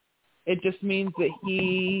 It just means that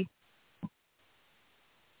he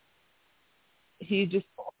just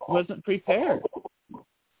wasn't prepared.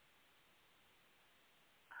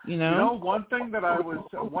 One thing that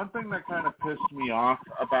kind of pissed me off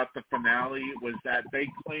about the finale was that they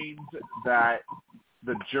claimed that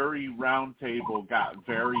the jury roundtable got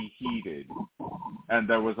very heated and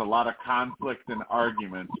there was a lot of conflict and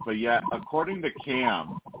arguments, but yet, according to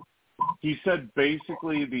Cam, he said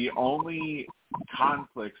basically the only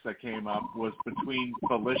conflicts that came up was between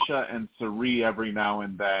Felicia and Cirie every now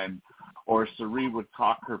and then, or Cirie would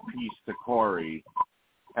talk her piece to Corey.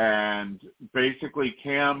 And basically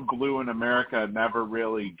Cam, Blue, and America never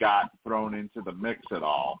really got thrown into the mix at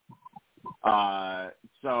all.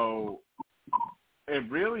 So it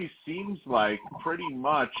really seems like pretty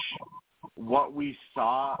much what we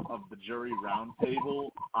saw of the jury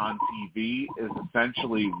roundtable on TV is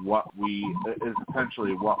essentially what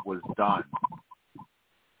was done.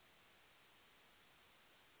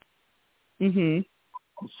 Mhm.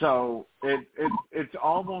 So it's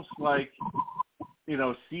almost like,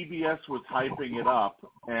 CBS was hyping it up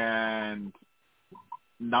and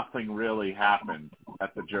nothing really happened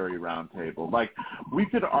at the jury roundtable. Like, we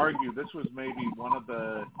could argue this was maybe one of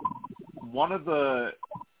the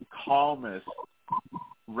calmest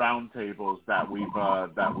roundtables that we've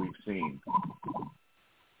seen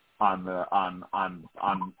on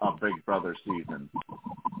a Big Brother season.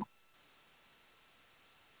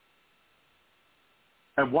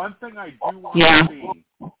 And one thing I do want to see,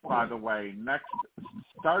 by the way,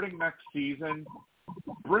 starting next season,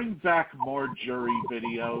 bring back more jury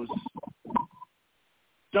videos.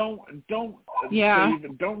 Don't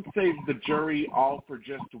save the jury all for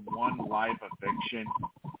just one live eviction.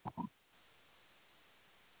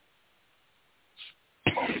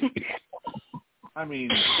 I mean,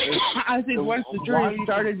 I think once the jury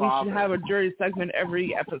started, we should have a jury segment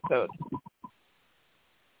every episode.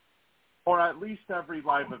 Or at least every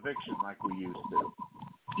live eviction like we used to.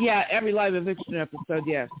 Yeah, every live eviction episode,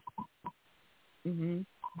 yes. Mhm.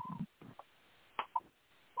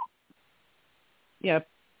 Yep.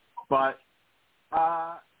 But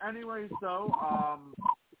anyways, though,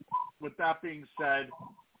 with that being said,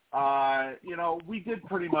 we did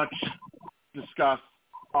pretty much discuss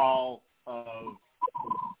all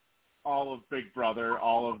of Big Brother,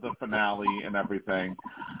 all of the finale and everything.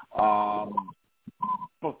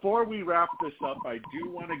 Before we wrap this up, I do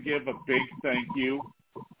want to give a big thank you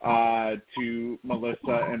to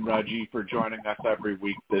Melissa and Reggie for joining us every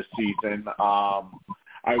week this season.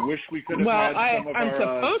 I wish we could have had some of I'm our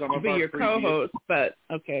supposed to be your co-host, but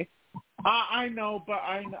okay. I know, but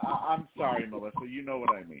I'm sorry, Melissa. You know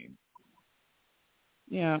what I mean.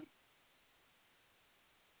 Yeah.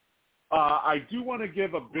 I do want to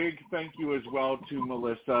give a big thank you as well to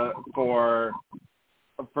Melissa for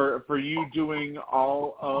you doing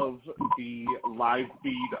all of the live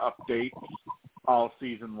feed updates all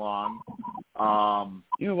season long.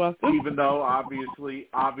 You're welcome. Even though obviously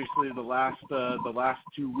the last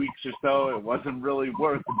 2 weeks or so it wasn't really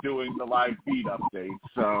worth doing the live feed updates.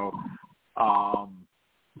 So,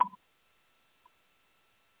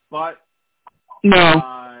 but no.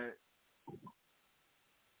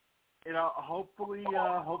 Hopefully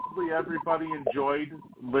everybody enjoyed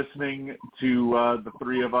listening to the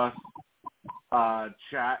three of us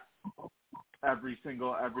chat every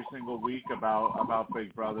single week about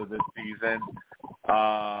Big Brother this season.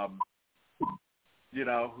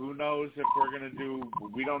 Who knows if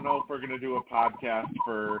we don't know if we're gonna do a podcast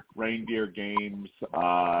for Reindeer Games.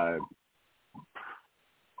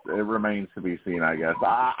 It remains to be seen, I guess.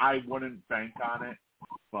 I wouldn't bank on it,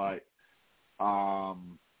 but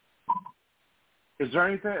is there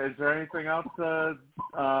anything else the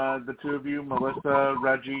two of you, Melissa,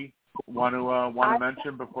 Reggie, want to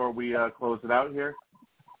mention before we close it out here?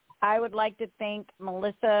 I would like to thank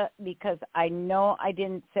Melissa because I know I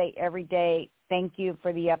didn't say every day thank you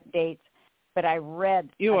for the updates, but I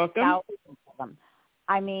read You're welcome. thousands of them.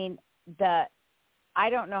 I mean, I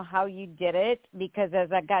don't know how you did it because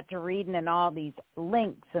as I got to reading and all these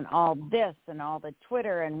links and all this and all the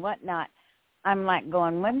Twitter and whatnot, I'm like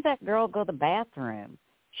going, when did that girl go to the bathroom?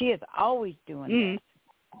 She is always doing this.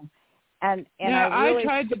 And I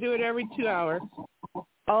tried to do it every 2 hours.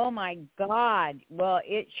 Oh, my God. Well,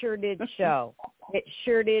 it sure did show. It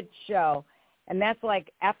sure did show. And that's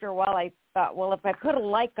like after a while I thought, well, if I put a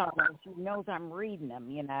like on them, she knows I'm reading them,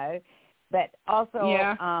 But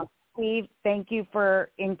also, Steve, thank you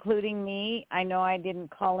for including me. I know I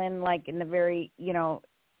didn't call in like in the very,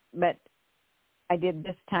 but I did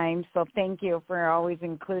this time. So thank you for always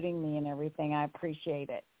including me and everything. I appreciate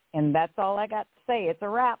it. And that's all I got to say. It's a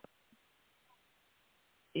wrap.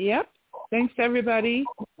 Yep. Thanks, everybody,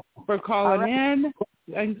 for calling in.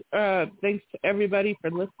 And thanks to everybody for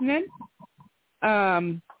listening.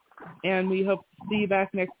 And we hope to see you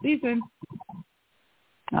back next season.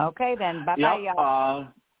 Okay, then. Bye-bye, y'all.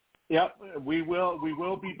 Yep, we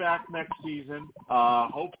will be back next season.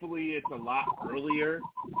 Hopefully, it's a lot earlier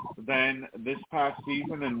than this past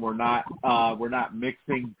season, and we're not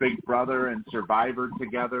mixing Big Brother and Survivor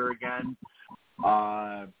together again.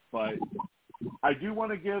 But I do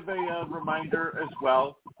want to give a reminder as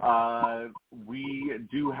well. We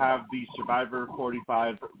do have the Survivor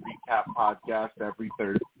 45 recap podcast every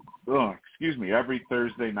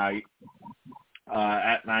Thursday night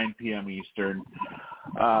at 9 p.m. Eastern.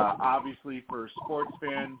 Obviously, for sports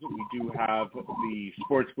fans, we do have the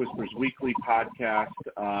Sports Whispers Weekly podcast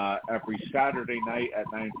every Saturday night at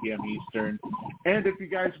 9 p.m. Eastern. And if you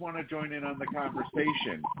guys want to join in on the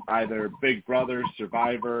conversation, either Big Brother,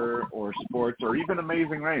 Survivor, or sports, or even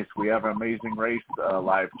Amazing Race, we have Amazing Race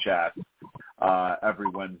live chat every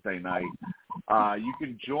Wednesday night. You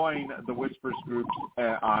can join the Whispers groups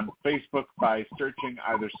on Facebook by searching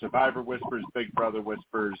either Survivor Whispers, Big Brother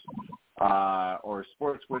Whispers, or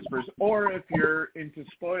Sports Whispers, or if you're into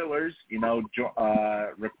spoilers,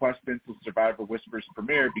 request into Survivor Whispers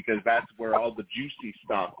Premiere, because that's where all the juicy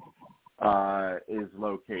stuff is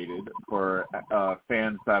located for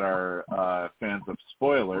fans that are fans of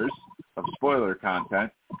spoilers, of spoiler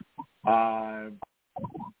content.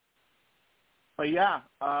 But yeah,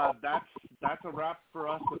 that's a wrap for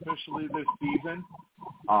us officially this season.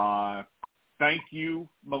 Thank you,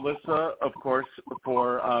 Melissa, of course,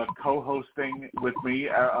 for co-hosting with me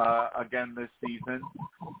again this season.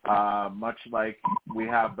 Much like we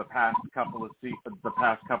have the past couple of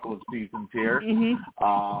seasons here. Mm-hmm.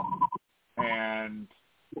 And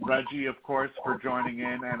Reggie, of course, for joining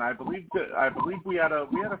in, and I believe we had a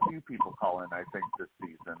few people call in. I think this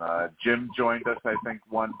season, Jim joined us. I think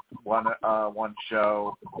one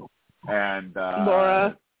show, and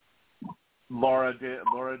Laura did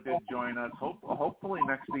join us. Hopefully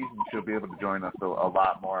next season she'll be able to join us a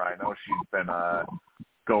lot more. I know she's been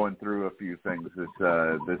going through a few things this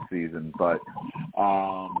season, but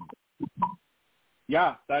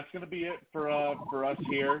yeah, that's going to be it for us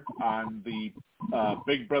here on the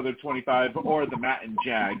Big Brother 25 or the Matt and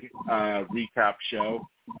Jag recap show.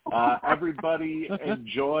 Everybody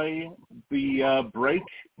enjoy the break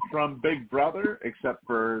from Big Brother, except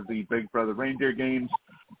for the Big Brother reindeer games.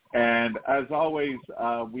 And as always,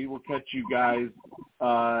 we will catch you guys,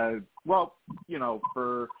 for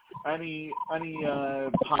any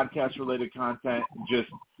podcast-related content, just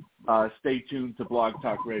stay tuned to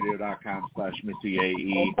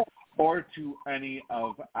blogtalkradio.com/Missyae, or to any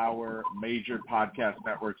of our major podcast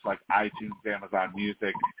networks like iTunes, Amazon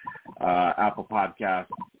Music, Apple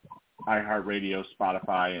Podcasts, iHeartRadio,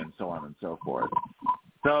 Spotify, and so on and so forth.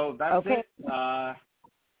 So that's it.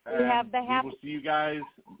 We will see you guys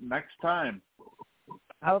next time.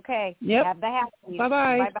 Okay. Yep. Have the happy.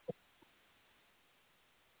 Bye-bye. Bye-bye.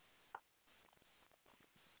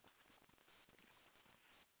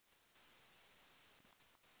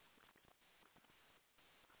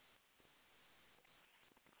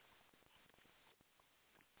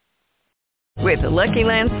 With the Lucky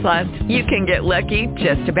Land Slots, you can get lucky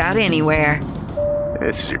just about anywhere.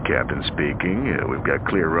 This is your captain speaking. We've got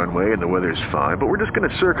clear runway and the weather's fine, but we're just going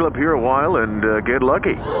to circle up here a while and get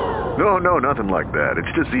lucky. No, nothing like that.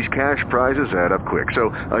 It's just these cash prizes add up quick. So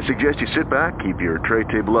I suggest you sit back, keep your tray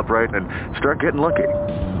table upright, and start getting lucky.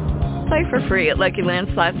 Play for free at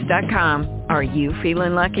LuckyLandSlots.com. Are you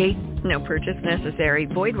feeling lucky? No purchase necessary.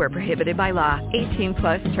 Void where prohibited by law.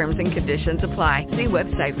 18+ terms and conditions apply. See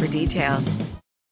website for details.